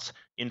 shots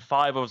in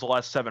 5 of his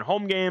last 7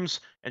 home games.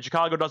 And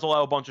Chicago does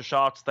allow a bunch of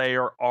shots. They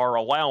are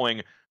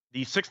allowing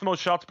the 6th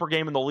most shots per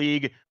game in the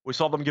league. We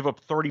saw them give up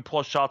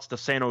 30-plus shots to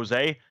San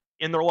Jose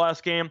in their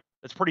last game.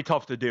 That's pretty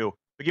tough to do.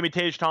 But give me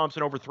Tage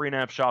Thompson over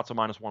 3.5 shots at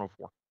minus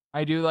 104.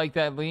 I do like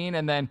that lean.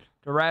 And then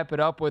to wrap it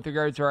up with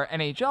regards to our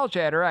NHL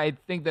chatter, I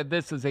think that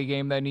this is a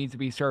game that needs to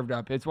be served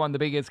up. It's one of the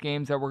biggest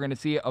games that we're going to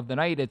see of the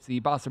night. It's the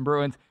Boston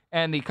Bruins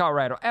and the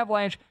Colorado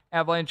Avalanche.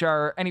 Avalanche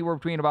are anywhere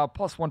between about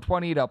plus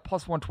 120 to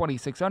plus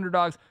 126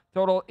 underdogs.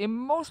 Total in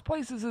most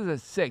places is a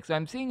 6.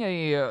 I'm seeing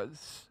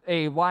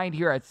a line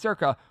here at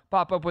Circa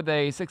pop up with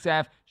a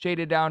 6.5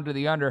 shaded down to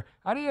the under.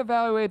 How do you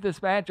evaluate this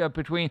matchup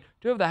between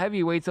two of the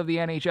heavyweights of the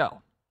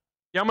NHL?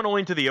 Yeah, I'm going to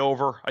lean to the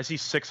over. I see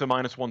 6 at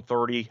minus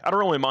 130. I don't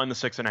really mind the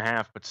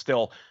 6.5, but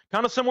still,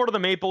 kind of similar to the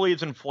Maple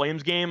Leafs and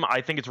Flames game. I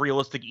think it's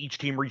realistic each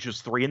team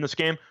reaches 3 in this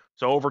game.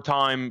 So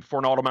overtime for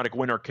an automatic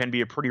winner can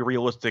be a pretty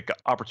realistic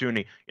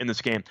opportunity in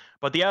this game.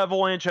 But the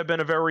Avalanche have been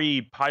a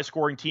very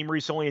high-scoring team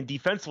recently, and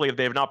defensively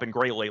they have not been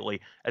great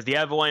lately, as the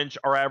Avalanche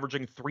are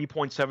averaging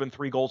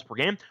 3.73 goals per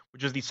game,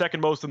 which is the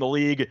second most in the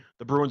league.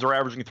 The Bruins are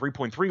averaging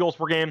 3.3 goals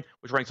per game,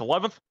 which ranks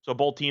 11th. So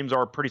both teams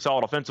are pretty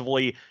solid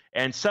offensively.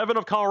 And 7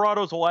 of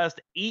Colorado's last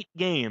 8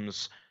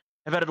 games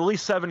have had at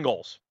least 7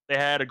 goals. They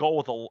had a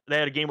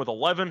game with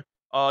 11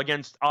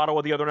 against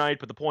Ottawa the other night.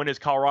 But the point is,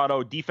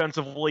 Colorado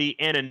defensively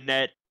and in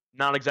net,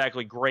 not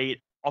exactly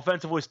great.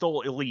 Offensively,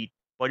 still elite.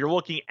 But you're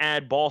looking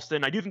at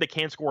Boston. I do think they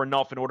can score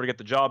enough in order to get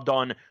the job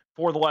done.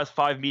 4 of the last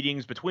 5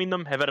 meetings between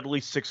them have had at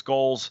least 6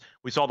 goals.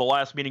 We saw the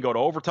last meeting go to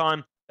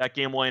overtime. That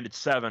game landed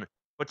 7.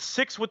 But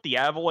 6 with the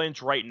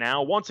Avalanche right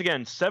now. Once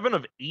again, 7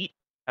 of 8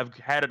 have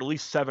had at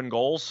least 7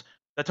 goals.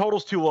 That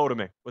total's too low to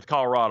me with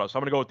Colorado, so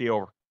I'm going to go with the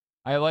over.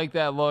 I like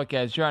that look.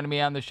 As joining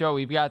me on the show,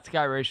 we've got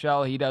Scott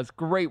Rochelle. He does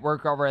great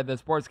work over at the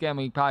Sports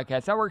Gambling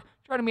Podcast Network.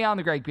 Joining me on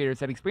the Greg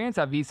Peterson Experience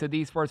on Visa,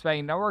 the Sports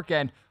Betting Network,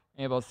 and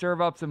able to serve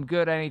up some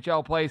good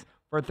NHL plays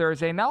for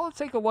Thursday. Now let's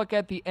take a look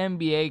at the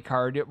NBA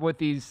card with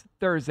these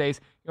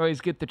Thursdays. You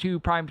always get the 2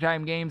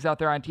 primetime games out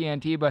there on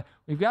TNT, but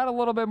we've got a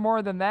little bit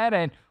more than that,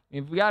 and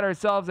we've got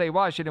ourselves a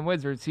Washington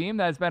Wizards team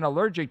that's been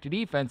allergic to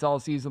defense all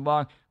season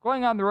long,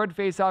 going on the road to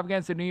face off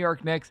against the New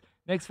York Knicks.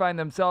 Knicks find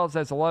themselves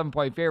as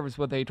 11-point favorites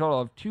with a total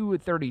of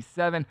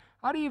 237.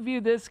 How do you view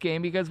this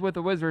game? Because with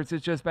the Wizards,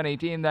 it's just been a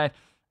team that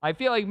I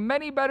feel like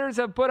many bettors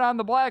have put on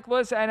the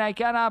blacklist, and I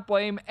cannot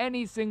blame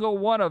any single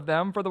one of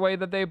them for the way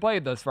that they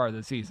played thus far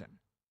this season.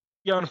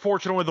 Yeah,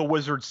 unfortunately, the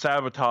Wizards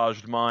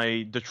sabotaged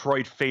my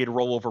Detroit fade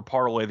rollover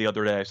parlay the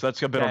other day, so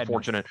that's a bit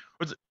unfortunate.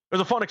 It was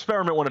a fun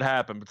experiment when it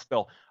happened, but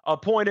still.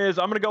 Point is,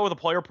 I'm going to go with a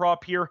player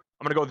prop here.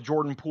 I'm going to go with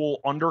Jordan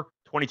Poole under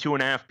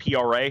 22.5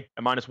 PRA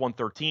at minus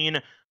 113.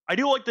 I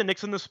do like the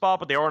Knicks in this spot,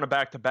 but they are on a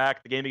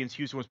back-to-back. The game against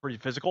Houston was pretty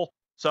physical,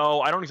 so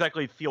I don't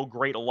exactly feel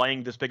great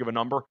laying this big of a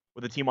number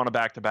with a team on a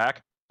back-to-back.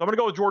 So I'm going to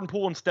go with Jordan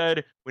Poole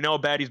instead. We know how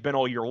bad he's been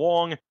all year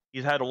long.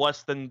 He's had a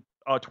less than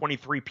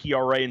 23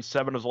 PRA in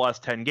 7 of his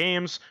last 10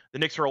 games. The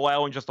Knicks are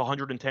allowing just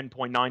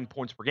 110.9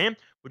 points per game,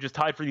 which is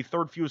tied for the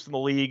 3rd fewest in the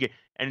league.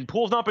 And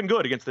Poole's not been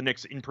good against the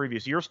Knicks in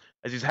previous years,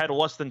 as he's had a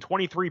less than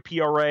 23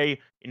 PRA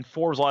in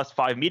 4 of his last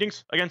 5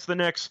 meetings against the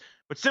Knicks.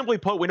 But simply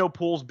put, we know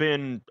Poole's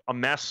been a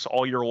mess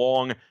all year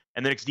long,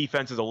 and the Knicks'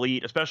 defense is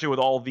elite, especially with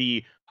all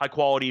the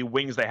high-quality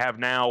wings they have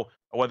now,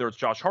 whether it's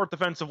Josh Hart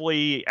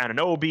defensively,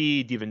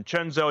 Anunoby,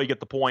 DiVincenzo, you get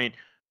the point.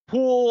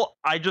 Poole,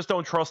 I just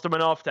don't trust him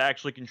enough to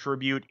actually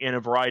contribute in a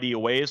variety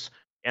of ways,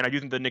 and I do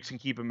think the Knicks can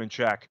keep him in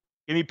check.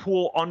 Give me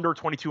Poole under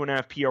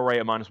 22.5 PRA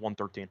at minus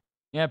 113.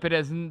 Yep, it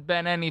hasn't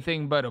been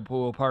anything but a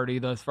Poole party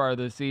thus far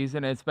this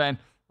season. It's been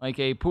like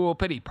a Poole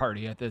pity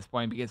party at this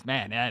point because,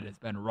 man, that has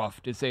been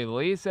rough to say the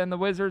least. And the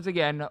Wizards,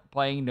 again,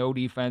 playing no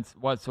defense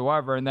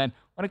whatsoever. And then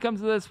when it comes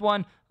to this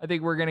one, I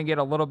think we're going to get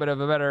a little bit of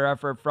a better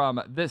effort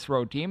from this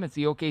road team. It's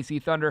the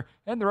OKC Thunder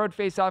and the road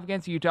face-off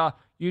against Utah.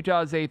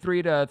 Utah is a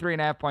 3 to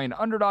 3.5 point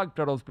underdog.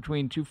 Totals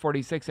between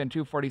 246 and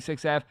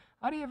 246.5.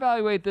 How do you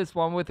evaluate this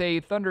one with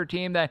a Thunder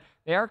team that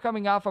they are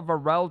coming off of a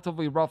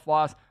relatively rough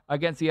loss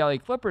against the LA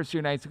Clippers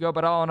 2 nights ago,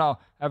 but all in all,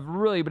 have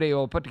really been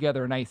able to put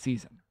together a nice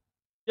season?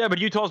 Yeah, but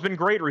Utah's been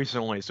great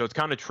recently, so it's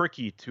kind of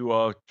tricky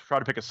to try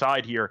to pick a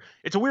side here.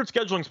 It's a weird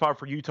scheduling spot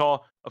for Utah.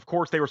 Of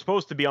course, they were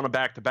supposed to be on a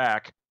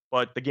back-to-back,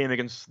 but the game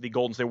against the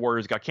Golden State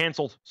Warriors got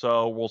canceled,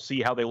 so we'll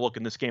see how they look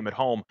in this game at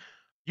home.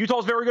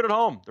 Utah's very good at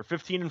home. They're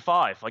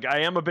 15-5. Like, I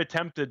am a bit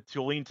tempted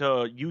to lean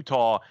to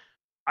Utah.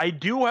 I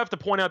do have to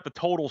point out the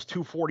total's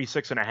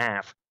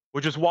 246.5,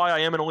 which is why I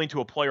am going to lean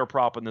to a player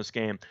prop in this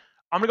game.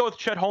 I'm going to go with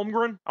Chet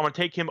Holmgren. I'm going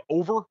to take him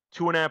over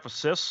 2.5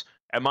 assists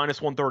at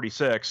minus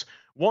 136.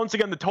 Once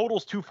again, the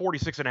total's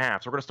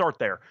 246.5, so we're going to start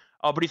there.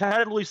 But he's had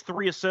at least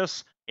 3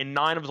 assists in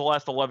 9 of his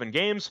last 11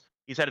 games.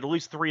 He's had at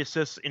least 3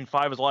 assists in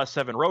 5 of his last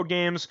 7 road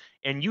games.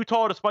 And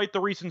Utah, despite the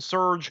recent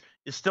surge,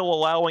 is still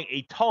allowing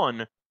a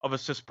ton of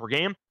assists per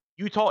game.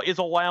 Utah is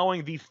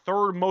allowing the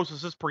 3rd most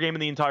assists per game in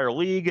the entire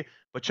league.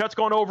 But Chet's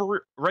gone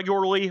over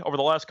regularly over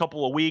the last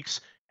couple of weeks,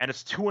 and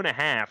it's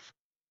 2.5.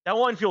 That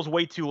line feels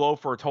way too low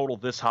for a total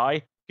this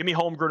high. Give me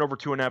Holmgren over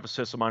 2.5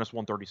 assists at minus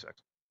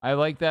 136. I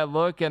like that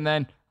look. And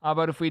then how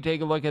about if we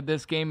take a look at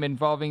this game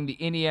involving the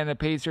Indiana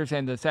Pacers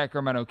and the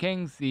Sacramento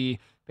Kings? The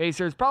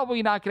Pacers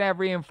probably not going to have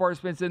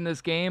reinforcements in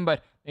this game,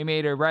 but they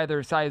made a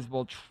rather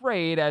sizable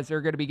trade as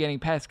they're going to be getting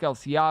Pascal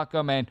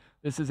Siakam, and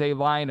this is a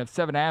line of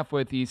 7.5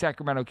 with the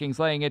Sacramento Kings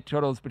laying it.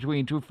 Totals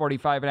between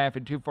 245.5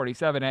 and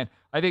 247. And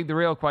I think the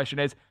real question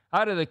is,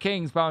 how do the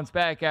Kings bounce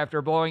back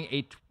after blowing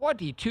a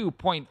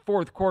 22-point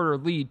fourth quarter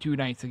lead 2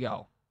 nights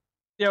ago?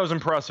 Yeah, it was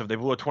impressive. They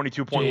blew a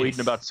 22-point lead in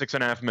about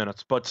 6.5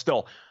 minutes, but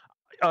still.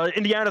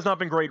 Indiana's not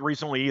been great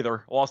recently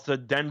either. Lost to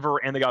Denver,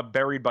 and they got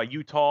buried by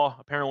Utah.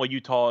 Apparently,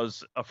 Utah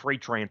is a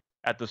freight train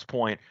at this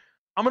point.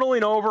 I'm going to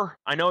lean over.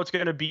 I know it's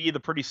going to be the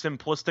pretty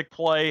simplistic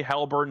play.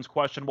 Halliburton's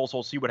questionable, so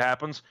we'll see what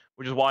happens,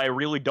 which is why I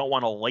really don't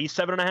want to lay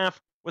 7.5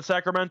 with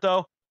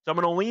Sacramento. So I'm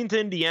going to lean to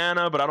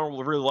Indiana, but I don't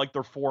really like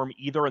their form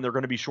either, and they're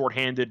going to be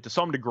shorthanded to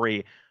some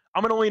degree.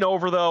 I'm going to lean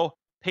over, though.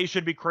 Pace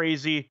should be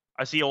crazy.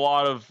 I see a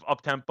lot of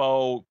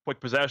up-tempo, quick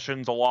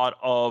possessions, a lot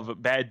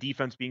of bad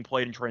defense being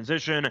played in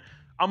transition.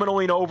 I'm going to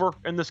lean over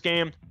in this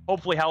game.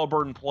 Hopefully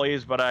Halliburton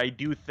plays, but I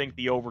do think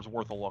the over's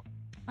worth a look.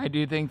 I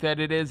do think that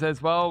it is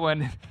as well.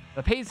 When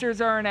the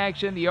Pacers are in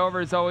action, the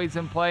over is always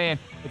in play, and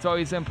it's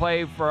always in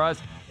play for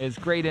us. Is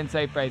great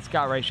insight by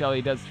Scott Reichel.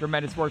 He does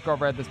tremendous work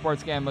over at the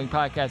Sports Gambling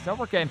Podcast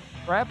Network. And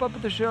wrap up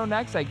with the show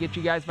next. I get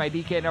you guys my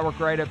DK Network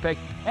write-up pick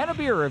and a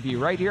beer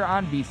review right here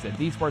on VSiN,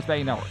 the Sports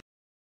Betting Network.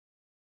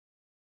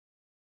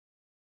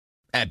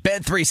 At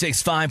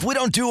Bet365, we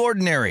don't do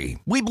ordinary.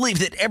 We believe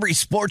that every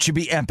sport should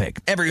be epic.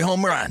 Every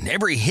home run,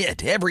 every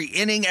hit, every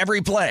inning, every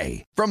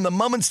play. From the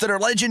moments that are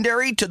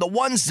legendary to the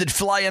ones that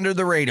fly under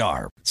the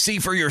radar. See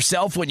for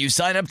yourself when you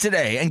sign up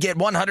today and get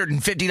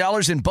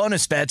 $150 in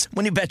bonus bets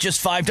when you bet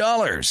just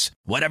 $5.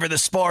 Whatever the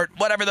sport,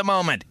 whatever the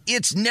moment,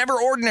 it's never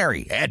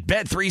ordinary at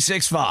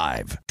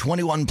Bet365.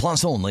 21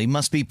 plus only.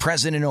 Must be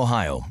present in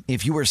Ohio.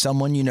 If you or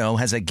someone you know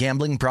has a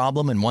gambling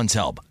problem and wants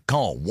help,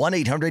 call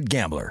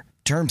 1-800-GAMBLER.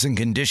 Terms and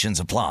conditions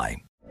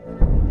apply.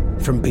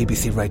 From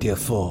BBC Radio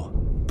 4,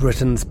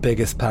 Britain's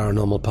biggest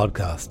paranormal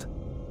podcast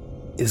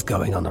is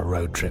going on a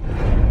road trip.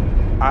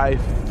 I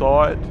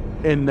thought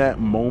in that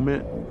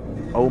moment,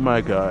 oh my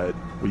God,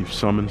 we've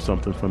summoned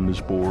something from this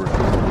board.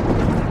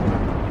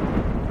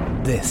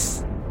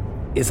 This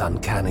is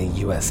Uncanny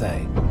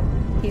USA.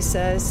 He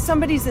says,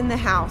 somebody's in the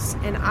house,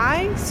 and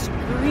I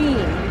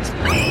screamed.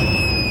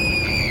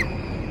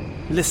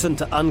 Listen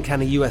to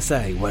Uncanny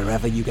USA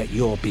wherever you get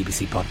your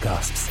BBC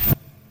podcasts,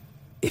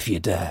 if you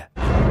dare.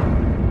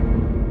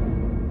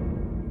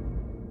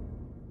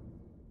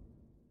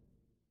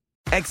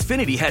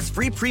 Xfinity has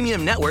free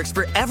premium networks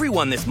for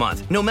everyone this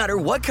month, no matter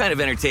what kind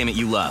of entertainment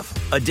you love.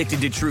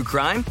 Addicted to true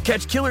crime?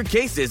 Catch killer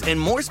cases and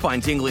more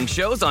spine-tingling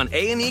shows on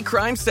A&E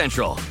Crime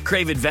Central.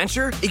 Crave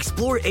adventure?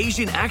 Explore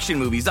Asian action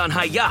movies on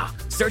Hi-YAH.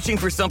 Searching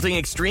for something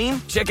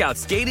extreme? Check out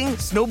skating,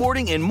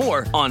 snowboarding, and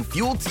more on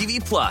Fuel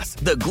TV Plus,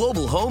 the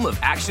global home of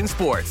action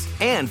sports.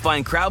 And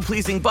find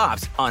crowd-pleasing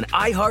bops on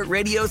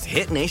iHeartRadio's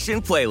Hit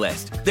Nation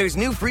playlist. There's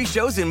new free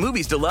shows and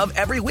movies to love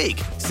every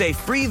week. Say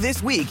free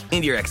this week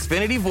in your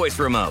Xfinity voice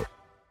remote.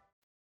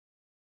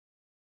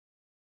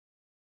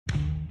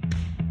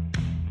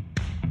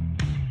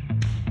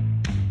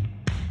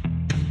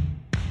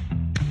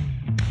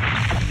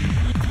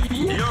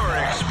 You're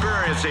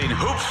experiencing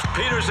Hoops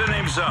Peterson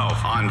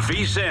himself on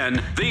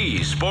VSiN,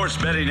 the Sports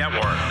Betting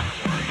Network.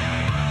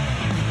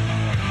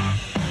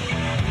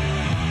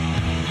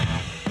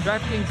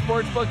 DraftKings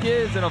Sportsbook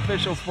is an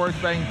official sports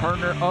betting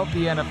partner of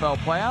the NFL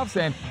playoffs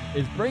and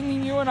is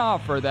bringing you an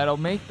offer that'll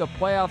make the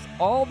playoffs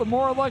all the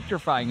more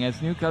electrifying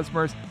as new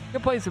customers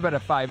can place a bet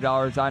of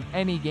 $5 on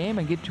any game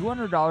and get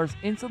 $200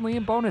 instantly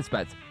in bonus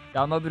bets.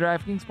 Download the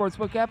DraftKings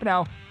Sportsbook app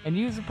now and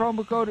use the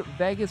promo code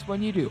VEGAS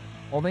when you do.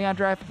 Only on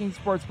DraftKings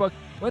Sportsbook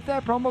with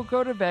that promo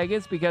code of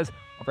VEGAS, because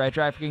over at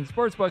DraftKings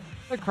Sportsbook,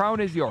 the crown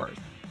is yours.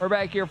 We're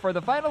back here for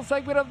the final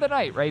segment of the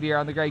night right here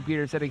on the Greg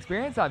Peterson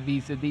Experience on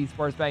VSiN, the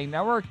Sports Betting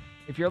Network.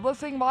 If you're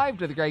listening live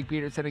to the Greg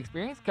Peterson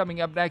Experience,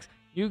 coming up next,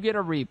 you get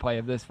a replay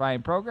of this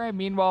fine program.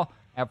 Meanwhile,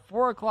 at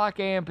 4 o'clock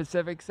a.m.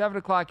 Pacific, 7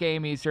 o'clock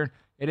a.m. Eastern,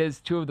 it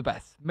is two of the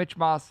best. Mitch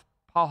Moss,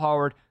 Paul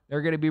Howard.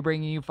 they're going to be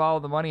bringing you Follow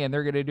the Money, and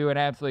they're going to do an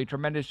absolutely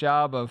tremendous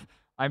job of,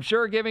 I'm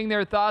sure, giving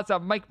their thoughts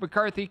on Mike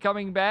McCarthy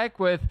coming back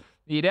with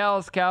the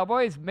Dallas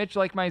Cowboys. Mitch,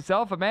 like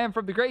myself, a man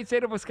from the great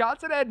state of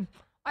Wisconsin, and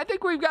I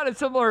think we've got a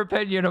similar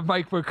opinion of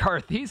Mike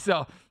McCarthy,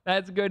 so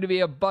that's going to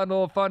be a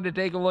bundle of fun to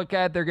take a look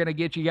at. They're going to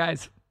get you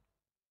guys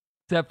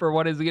set for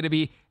what is going to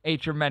be a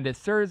tremendous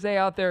Thursday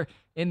out there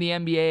in the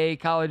NBA,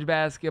 college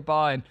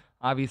basketball, and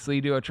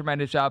obviously do a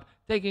tremendous job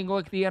taking a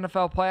look at the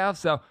NFL playoffs.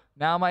 So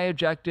now my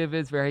objective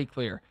is very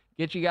clear.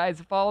 Get you guys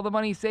to Follow the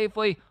Money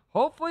safely,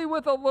 hopefully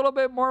with a little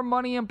bit more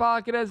money in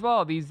pocket as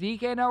well. These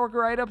DK Network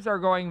write-ups are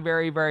going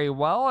very, very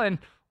well, and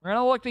we're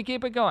going to look to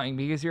keep it going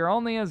because you're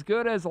only as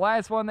good as the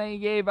last one that you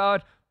gave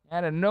out.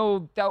 Had a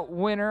no-doubt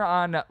winner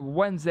on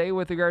Wednesday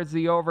with regards to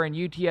the over in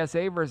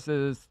UTSA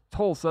versus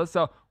Tulsa.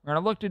 So we're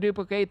going to look to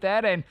duplicate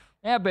that, and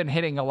I've been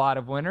hitting a lot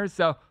of winners.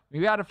 So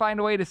we've got to find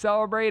a way to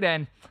celebrate,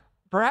 and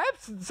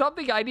perhaps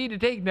something I need to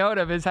take note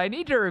of is I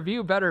need to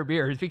review better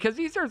beers because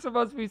these are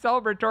supposed to be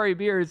celebratory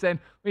beers, and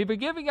we've been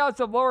giving out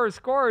some lower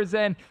scores,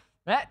 and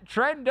that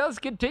trend does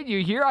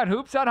continue here on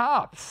Hoops on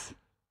Hops.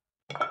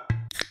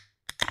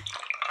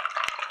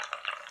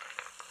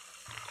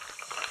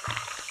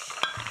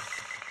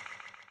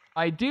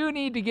 I do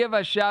need to give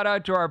a shout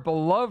out to our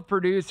beloved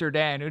producer,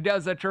 Dan, who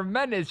does a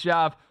tremendous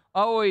job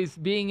always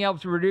being able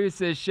to produce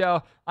this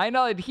show. I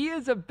know that he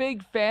is a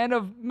big fan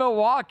of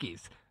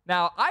Milwaukee's.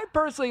 Now, I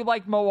personally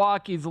like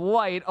Milwaukee's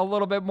Light a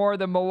little bit more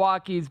than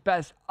Milwaukee's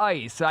Best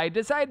Ice. I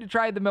decided to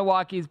try the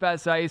Milwaukee's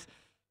Best Ice.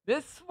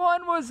 This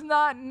one was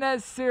not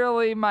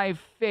necessarily my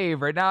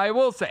favorite. Now, I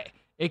will say,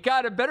 it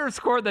got a better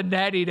score than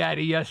Natty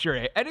Daddy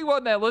yesterday.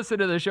 Anyone that listened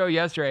to the show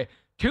yesterday,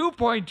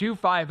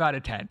 2.25 out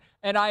of 10.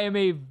 And I am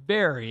a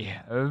very,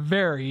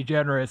 very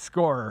generous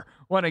scorer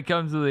when it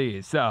comes to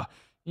these. So,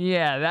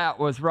 yeah, that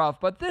was rough.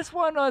 But this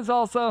one was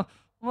also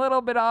a little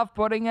bit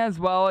off-putting as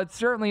well. It's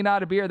certainly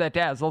not a beer that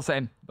dazzles.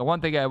 And the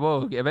one thing I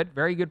will give it,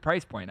 very good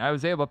price point. I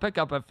was able to pick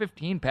up a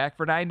 15-pack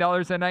for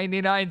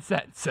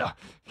 $9.99. So,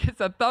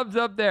 it's a thumbs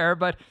up there.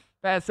 But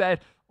past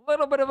that, a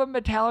little bit of a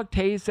metallic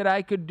taste that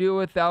I could do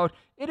without.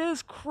 It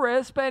is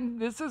crisp, and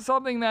this is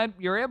something that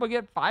you're able to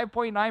get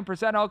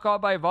 5.9% alcohol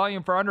by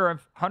volume for under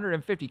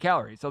 150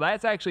 calories. So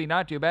that's actually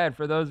not too bad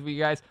for those of you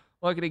guys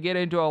looking to get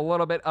into a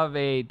little bit of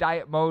a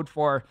diet mode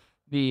for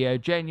the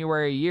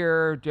January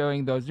year,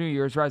 doing those New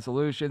Year's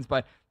resolutions.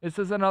 But this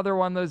is another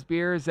one of those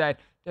beers that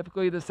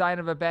typically the sign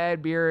of a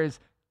bad beer is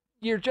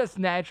you're just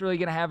naturally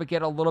going to have it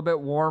get a little bit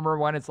warmer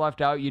when it's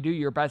left out. You do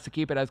your best to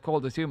keep it as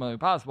cold as humanly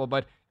possible,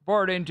 but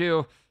pour it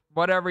into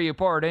whatever you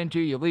pour it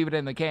into, you leave it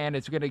in the can,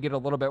 it's going to get a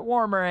little bit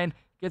warmer and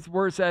gets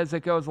worse as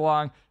it goes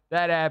along.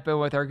 That happened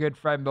with our good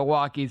friend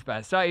Milwaukee's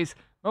Best Ice.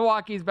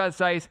 Milwaukee's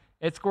Best Ice,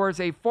 it scores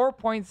a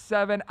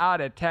 4.7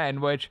 out of 10,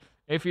 which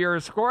if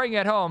you're scoring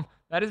at home,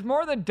 that is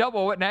more than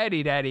double what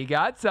Natty Daddy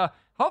got. So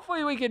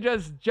hopefully we can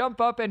just jump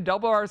up and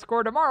double our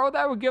score tomorrow.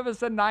 That would give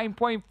us a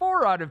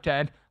 9.4 out of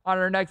 10 on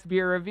our next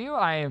beer review.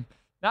 I am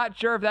not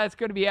sure if that's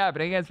going to be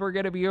happening, as we're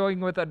going to be going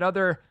with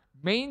another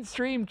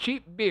mainstream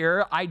cheap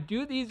beer. I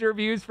do these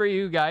reviews for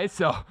you guys,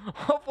 so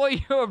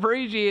hopefully you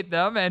appreciate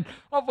them, and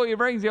hopefully it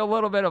brings you a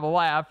little bit of a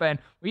laugh. And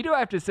we do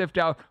have to sift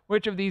out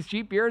which of these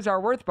cheap beers are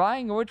worth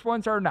buying and which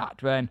ones are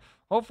not. And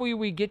hopefully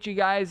we get you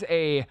guys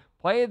a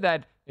play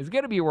that is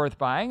going to be worth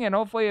buying, and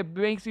hopefully it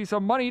makes you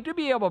some money to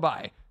be able to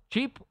buy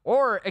cheap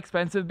or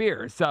expensive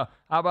beers. So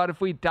how about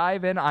if we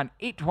dive in on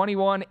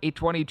 821,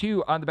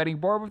 822 on the betting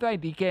board with my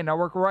DK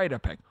Network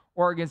write-up pick.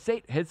 Oregon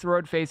State hits the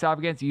road face-off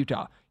against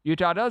Utah.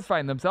 Utah does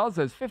find themselves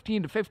as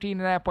 15 to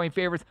 15.5 point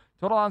favorites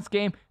total on this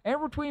game, and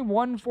between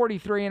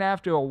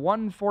 143.5 to a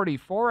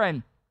 144.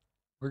 And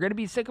we're going to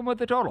be sticking with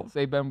the totals.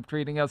 They've been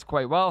treating us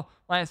quite well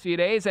last few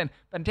days, and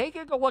been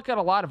taking a look at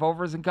a lot of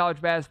overs in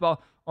college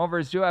basketball.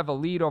 Overs do have a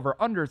lead over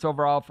unders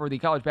overall for the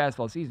college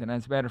basketball season.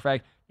 As a matter of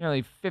fact,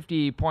 nearly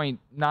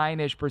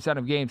 50.9%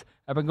 of games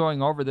have been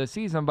going over this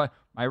season. But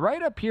my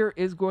write-up here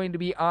is going to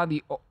be on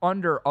the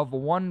under of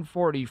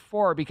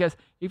 144, because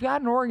you've got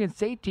an Oregon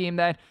State team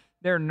that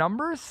their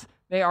numbers,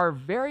 they are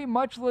very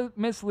much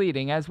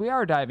misleading, as we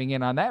are diving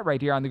in on that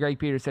right here on the Greg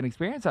Peterson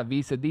Experience on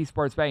VSiN, the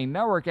Sports Betting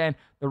Network. And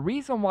the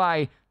reason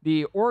why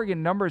the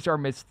Oregon numbers are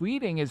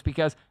misleading is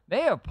because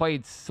they have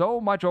played so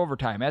much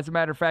overtime. As a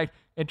matter of fact,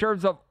 in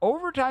terms of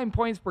overtime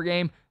points per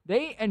game,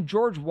 they and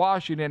George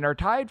Washington are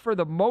tied for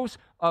the most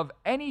of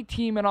any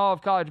team in all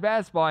of college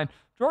basketball. And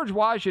George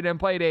Washington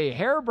played a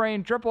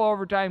harebrained triple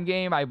overtime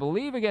game, I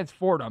believe, against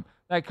Fordham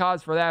that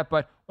caused for that.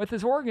 But with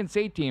this Oregon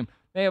State team,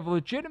 they have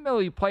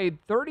legitimately played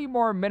 30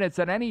 more minutes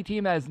than any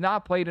team that has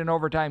not played an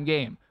overtime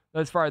game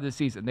thus far this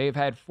season. They've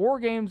had 4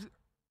 games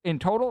in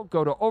total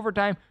go to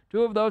overtime.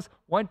 2 of those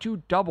went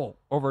to double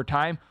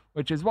overtime,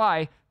 which is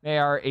why they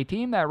are a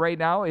team that right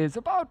now is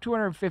about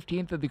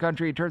 215th of the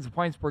country in terms of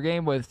points per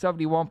game with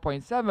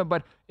 71.7.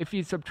 But if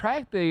you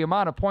subtract the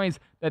amount of points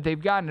that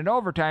they've gotten in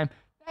overtime,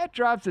 that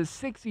drops to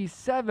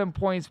 67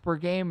 points per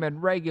game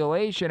in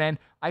regulation, and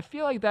I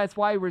feel like that's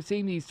why we're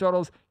seeing these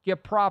totals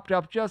get propped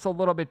up just a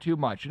little bit too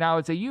much. Now,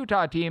 it's a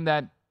Utah team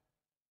that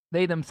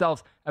they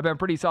themselves have been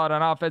pretty solid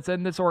on offense,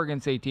 and this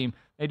Oregon State team,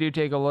 they do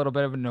take a little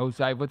bit of a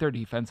nosedive with their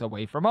defense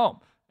away from home.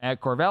 At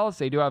Corvallis,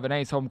 they do have a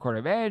nice home court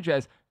advantage,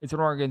 as it's an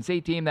Oregon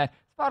State team that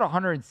about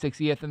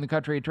 160th in the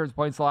country in terms of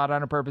points allowed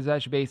on a per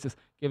possession basis,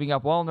 giving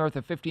up well north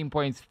of 15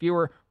 points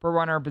fewer per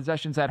 100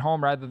 possessions at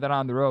home rather than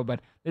on the road.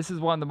 But this is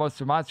one of the most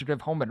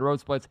demonstrative home and road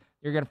splits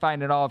you're going to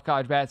find in all of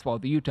college basketball.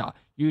 The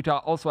Utah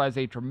also has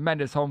a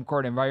tremendous home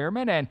court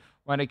environment, and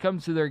when it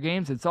comes to their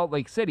games in Salt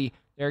Lake City,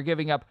 they're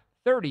giving up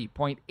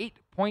 30.8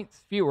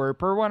 points fewer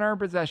per 100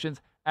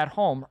 possessions at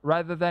home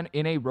rather than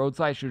in a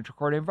road/neutral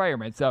court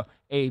environment. So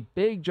a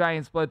big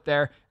giant split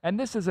there. And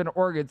this is an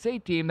Oregon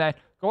State team that,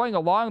 going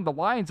along the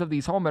lines of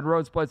these home and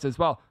road splits as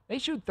well, they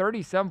shoot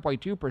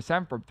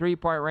 37.2% from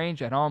three-point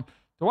range at home,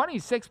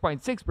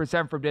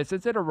 26.6% from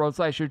distance in a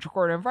road/neutral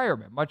court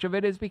environment. Much of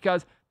it is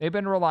because they've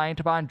been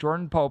reliant upon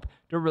Jordan Pope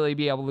to really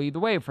be able to lead the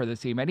way for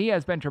this team, and he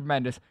has been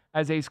tremendous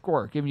as a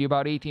scorer, giving you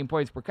about 18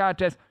 points per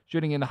contest,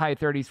 shooting in the high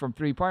 30s from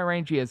three-point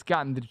range. He has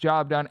gotten the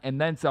job done and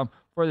then some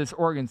for this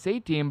Oregon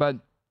State team, but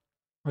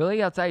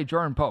really outside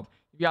Jordan Pope,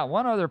 you've got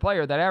one other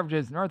player that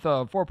averages north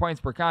of 4 points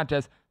per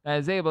contest that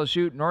is able to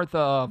shoot north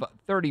of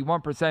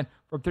 31%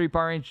 from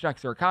three-point range.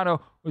 Dexter Akano,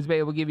 who's been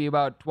able to give you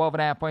about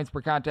 12.5 points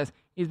per contest.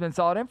 He's been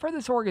solid. And for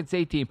this Oregon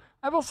State team,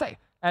 I will say,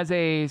 as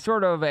a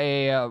sort of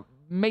a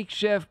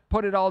makeshift,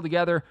 put it all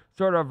together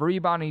sort of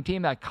rebounding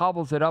team that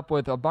cobbles it up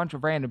with a bunch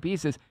of random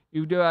pieces,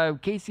 you do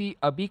have Casey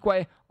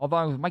Abikwe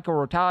along with Michael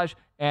Rotage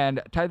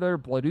and Tyler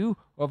Bladue,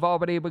 who have all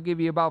been able to give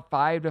you about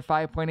 5 to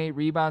 5.8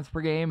 rebounds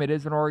per game. It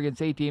is an Oregon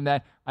State team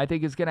that I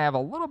think is going to have a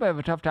little bit of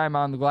a tough time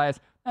on the glass.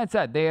 That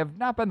said, they have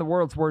not been the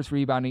world's worst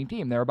rebounding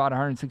team. They're about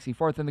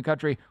 164th in the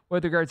country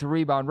with regards to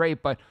rebound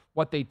rate, but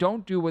what they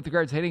don't do with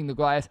regards to hitting the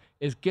glass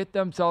is get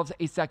themselves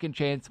a second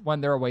chance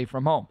when they're away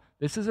from home.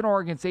 This is an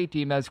Oregon State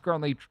team that's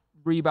currently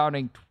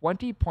rebounding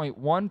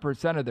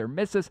 20.1% of their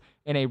misses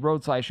in a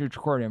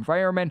road/neutral court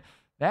environment.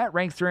 That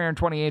ranks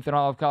 328th in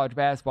all of college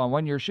basketball. And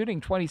when you're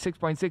shooting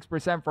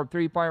 26.6% from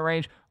three-point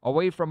range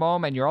away from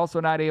home and you're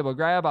also not able to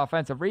grab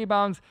offensive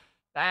rebounds,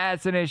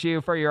 that's an issue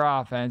for your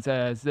offense,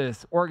 as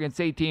this Oregon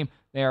State team,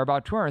 they are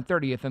about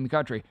 230th in the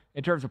country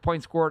in terms of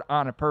points scored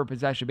on a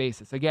per-possession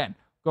basis. Again,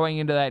 going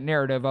into that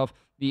narrative of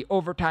the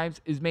overtimes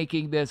is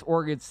making this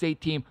Oregon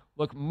State team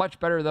look much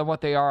better than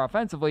what they are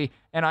offensively,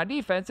 and on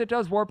defense, it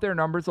does warp their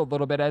numbers a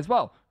little bit as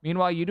well.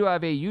 Meanwhile, you do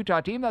have a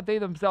Utah team that they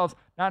themselves,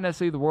 not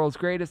necessarily the world's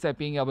greatest at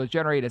being able to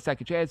generate a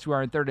second chance, who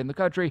are in third in the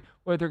country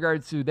with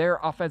regards to their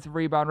offensive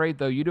rebound rate,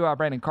 though you do have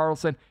Brandon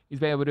Carlson. He's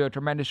been able to do a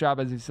tremendous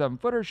job as a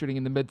 7-footer, shooting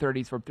in the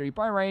mid-30s from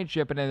three-point range,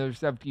 shipping in their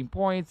 17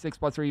 points,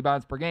 6+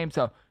 rebounds per game,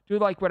 so do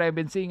like what I've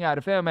been seeing out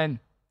of him, and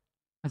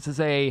this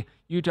is a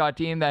Utah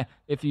team that,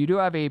 if you do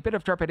have a bit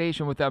of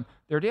trepidation with them,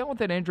 they're dealing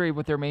with an injury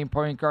with their main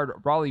point guard,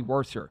 Raleigh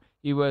Worcester.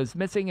 He was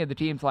missing in the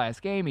team's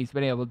last game. He's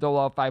been able to dole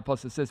out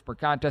 5+ assists per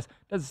contest.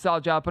 Does a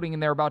solid job putting in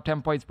there about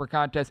 10 points per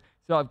contest.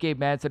 Still have Gabe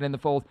Madsen in the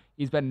fold.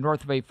 He's been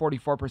north of a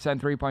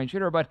 44% three-point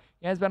shooter, but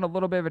he has been a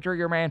little bit of a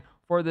trigger man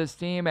for this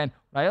team. And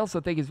what I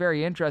also think is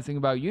very interesting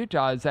about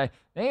Utah is that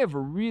they have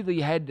really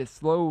had to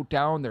slow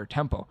down their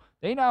tempo.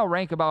 They now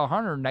rank about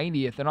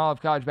 190th in all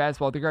of college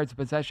basketball with regards to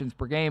possessions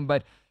per game,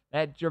 but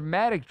that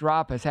dramatic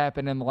drop has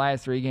happened in the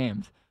last 3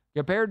 games.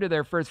 Compared to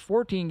their first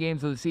 14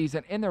 games of the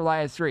season, in their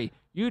last 3,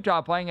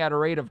 Utah playing at a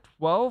rate of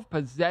 12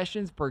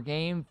 possessions per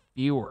game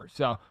fewer.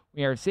 So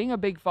we are seeing a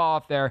big fall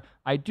off there.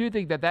 I do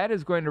think that that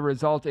is going to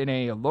result in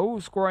a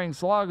low-scoring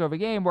slog of a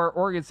game where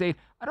Oregon State,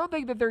 I don't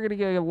think that they're going to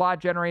get a lot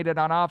generated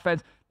on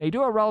offense. They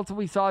do a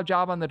relatively solid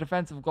job on the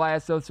defensive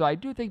glass, though, so I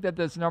do think that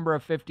this number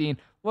of 15,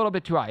 a little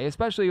bit too high,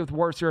 especially with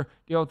Worcester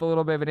dealing with a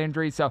little bit of an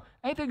injury. So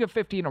anything of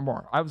 15 or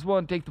more. I was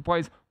willing to take the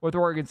points with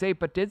Oregon State,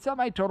 but did set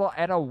my total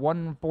at a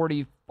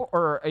 144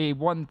 or a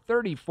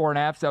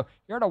 134.5. So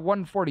you're at a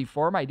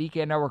 144. My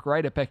DK Network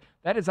Write-Up pick,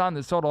 that is on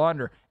the total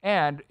under.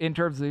 And in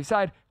terms of the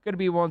side, going to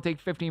be willing to take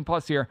 15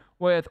 plus here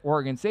with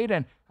Oregon State.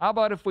 And how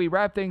about if we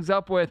wrap things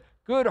up with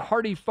good,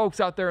 hearty folks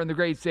out there in the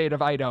great state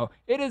of Idaho?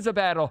 It is a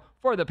battle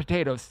for the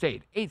Potato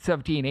State.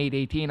 817,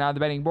 818 on the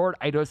betting board.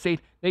 Idaho State,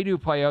 they do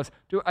playoffs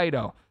to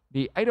Idaho.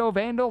 The Idaho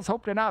Vandals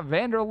hope to not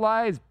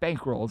vandalize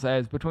bankrolls,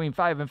 as between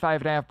 5 and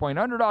 5.5 point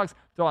underdogs.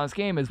 So on this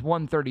game is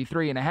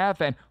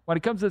 133.5. And when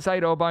it comes to this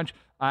Idaho bunch,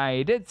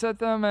 I did set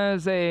them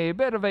as a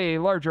bit of a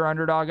larger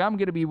underdog. I'm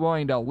going to be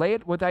willing to lay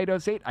it with Idaho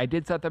State. I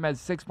did set them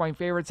as a 6-point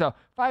favorite, so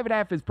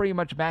 5.5 is pretty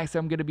much max.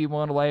 I'm going to be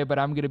willing to lay it, but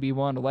I'm going to be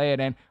willing to lay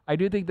it. And I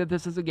do think that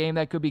this is a game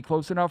that could be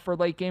close enough for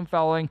late game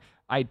fouling.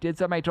 I did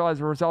set my total as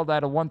a result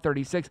at a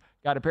 136.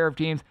 Got a pair of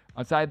teams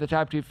outside the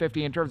top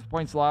 250 in terms of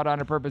points allowed on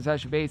a per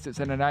possession basis,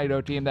 and an Idaho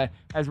team that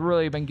has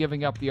really been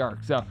giving up the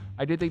arc. So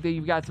I do think that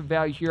you've got some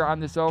value here on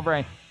this over.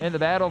 And in the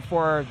battle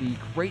for the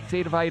great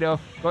state of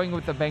Idaho, going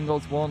with the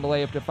Bengals, willing to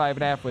lay up to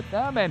 5.5 with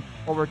them. And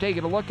what we're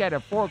taking a look at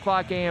 4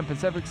 o'clock a.m.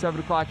 Pacific, 7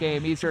 o'clock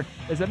a.m. Eastern,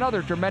 is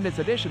another tremendous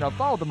edition of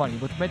Follow the Money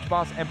with Mitch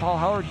Boss and Paul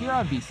Howard here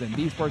on VSiN,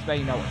 the Sports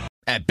Betting Network.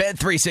 At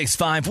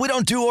Bet365, we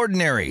don't do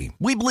ordinary.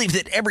 We believe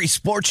that every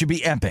sport should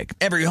be epic.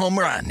 Every home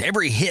run,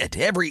 every hit,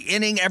 every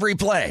inning, every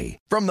play.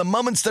 From the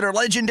moments that are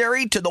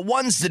legendary to the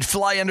ones that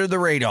fly under the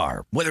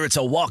radar. Whether it's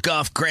a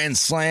walk-off grand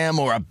slam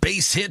or a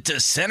base hit to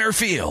center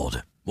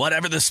field.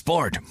 Whatever the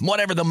sport,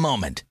 whatever the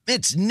moment.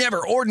 It's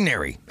never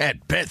ordinary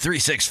at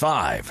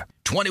Bet365.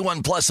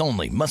 21 plus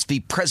only. Must be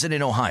present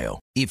in Ohio.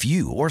 If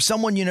you or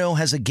someone you know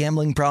has a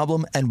gambling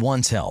problem and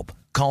wants help,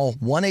 call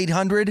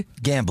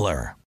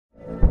 1-800-GAMBLER.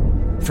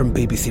 From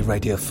BBC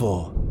Radio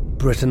 4,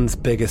 Britain's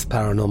biggest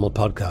paranormal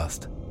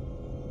podcast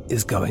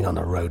is going on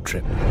a road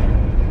trip.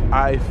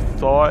 I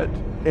thought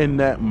in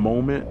that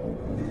moment,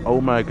 oh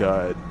my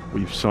God,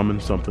 we've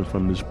summoned something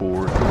from this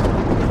board.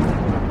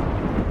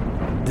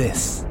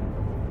 This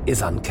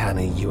is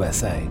Uncanny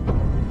USA.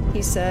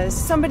 He says,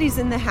 somebody's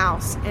in the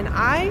house, and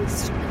I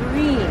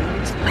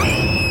screamed.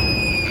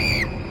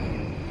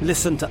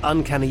 Listen to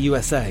Uncanny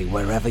USA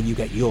wherever you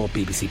get your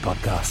BBC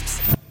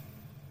podcasts,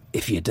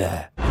 if you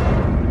dare.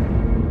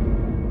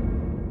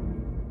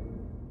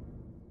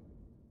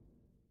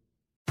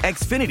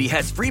 Xfinity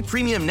has free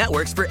premium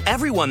networks for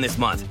everyone this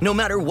month, no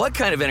matter what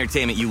kind of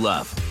entertainment you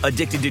love.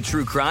 Addicted to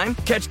true crime?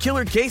 Catch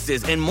killer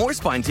cases and more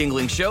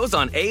spine-tingling shows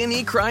on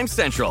A&E Crime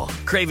Central.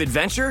 Crave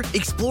adventure?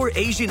 Explore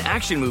Asian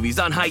action movies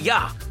on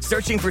Hi-Ya.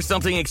 Searching for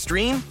something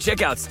extreme?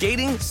 Check out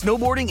skating,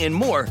 snowboarding, and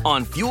more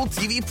on Fuel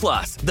TV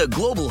Plus, the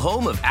global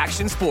home of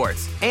action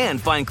sports.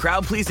 And find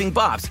crowd-pleasing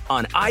bops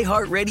on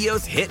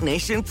iHeartRadio's Hit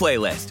Nation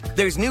playlist.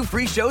 There's new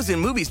free shows and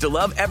movies to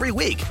love every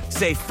week.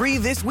 Say free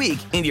this week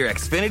in your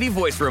Xfinity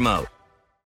voice remote.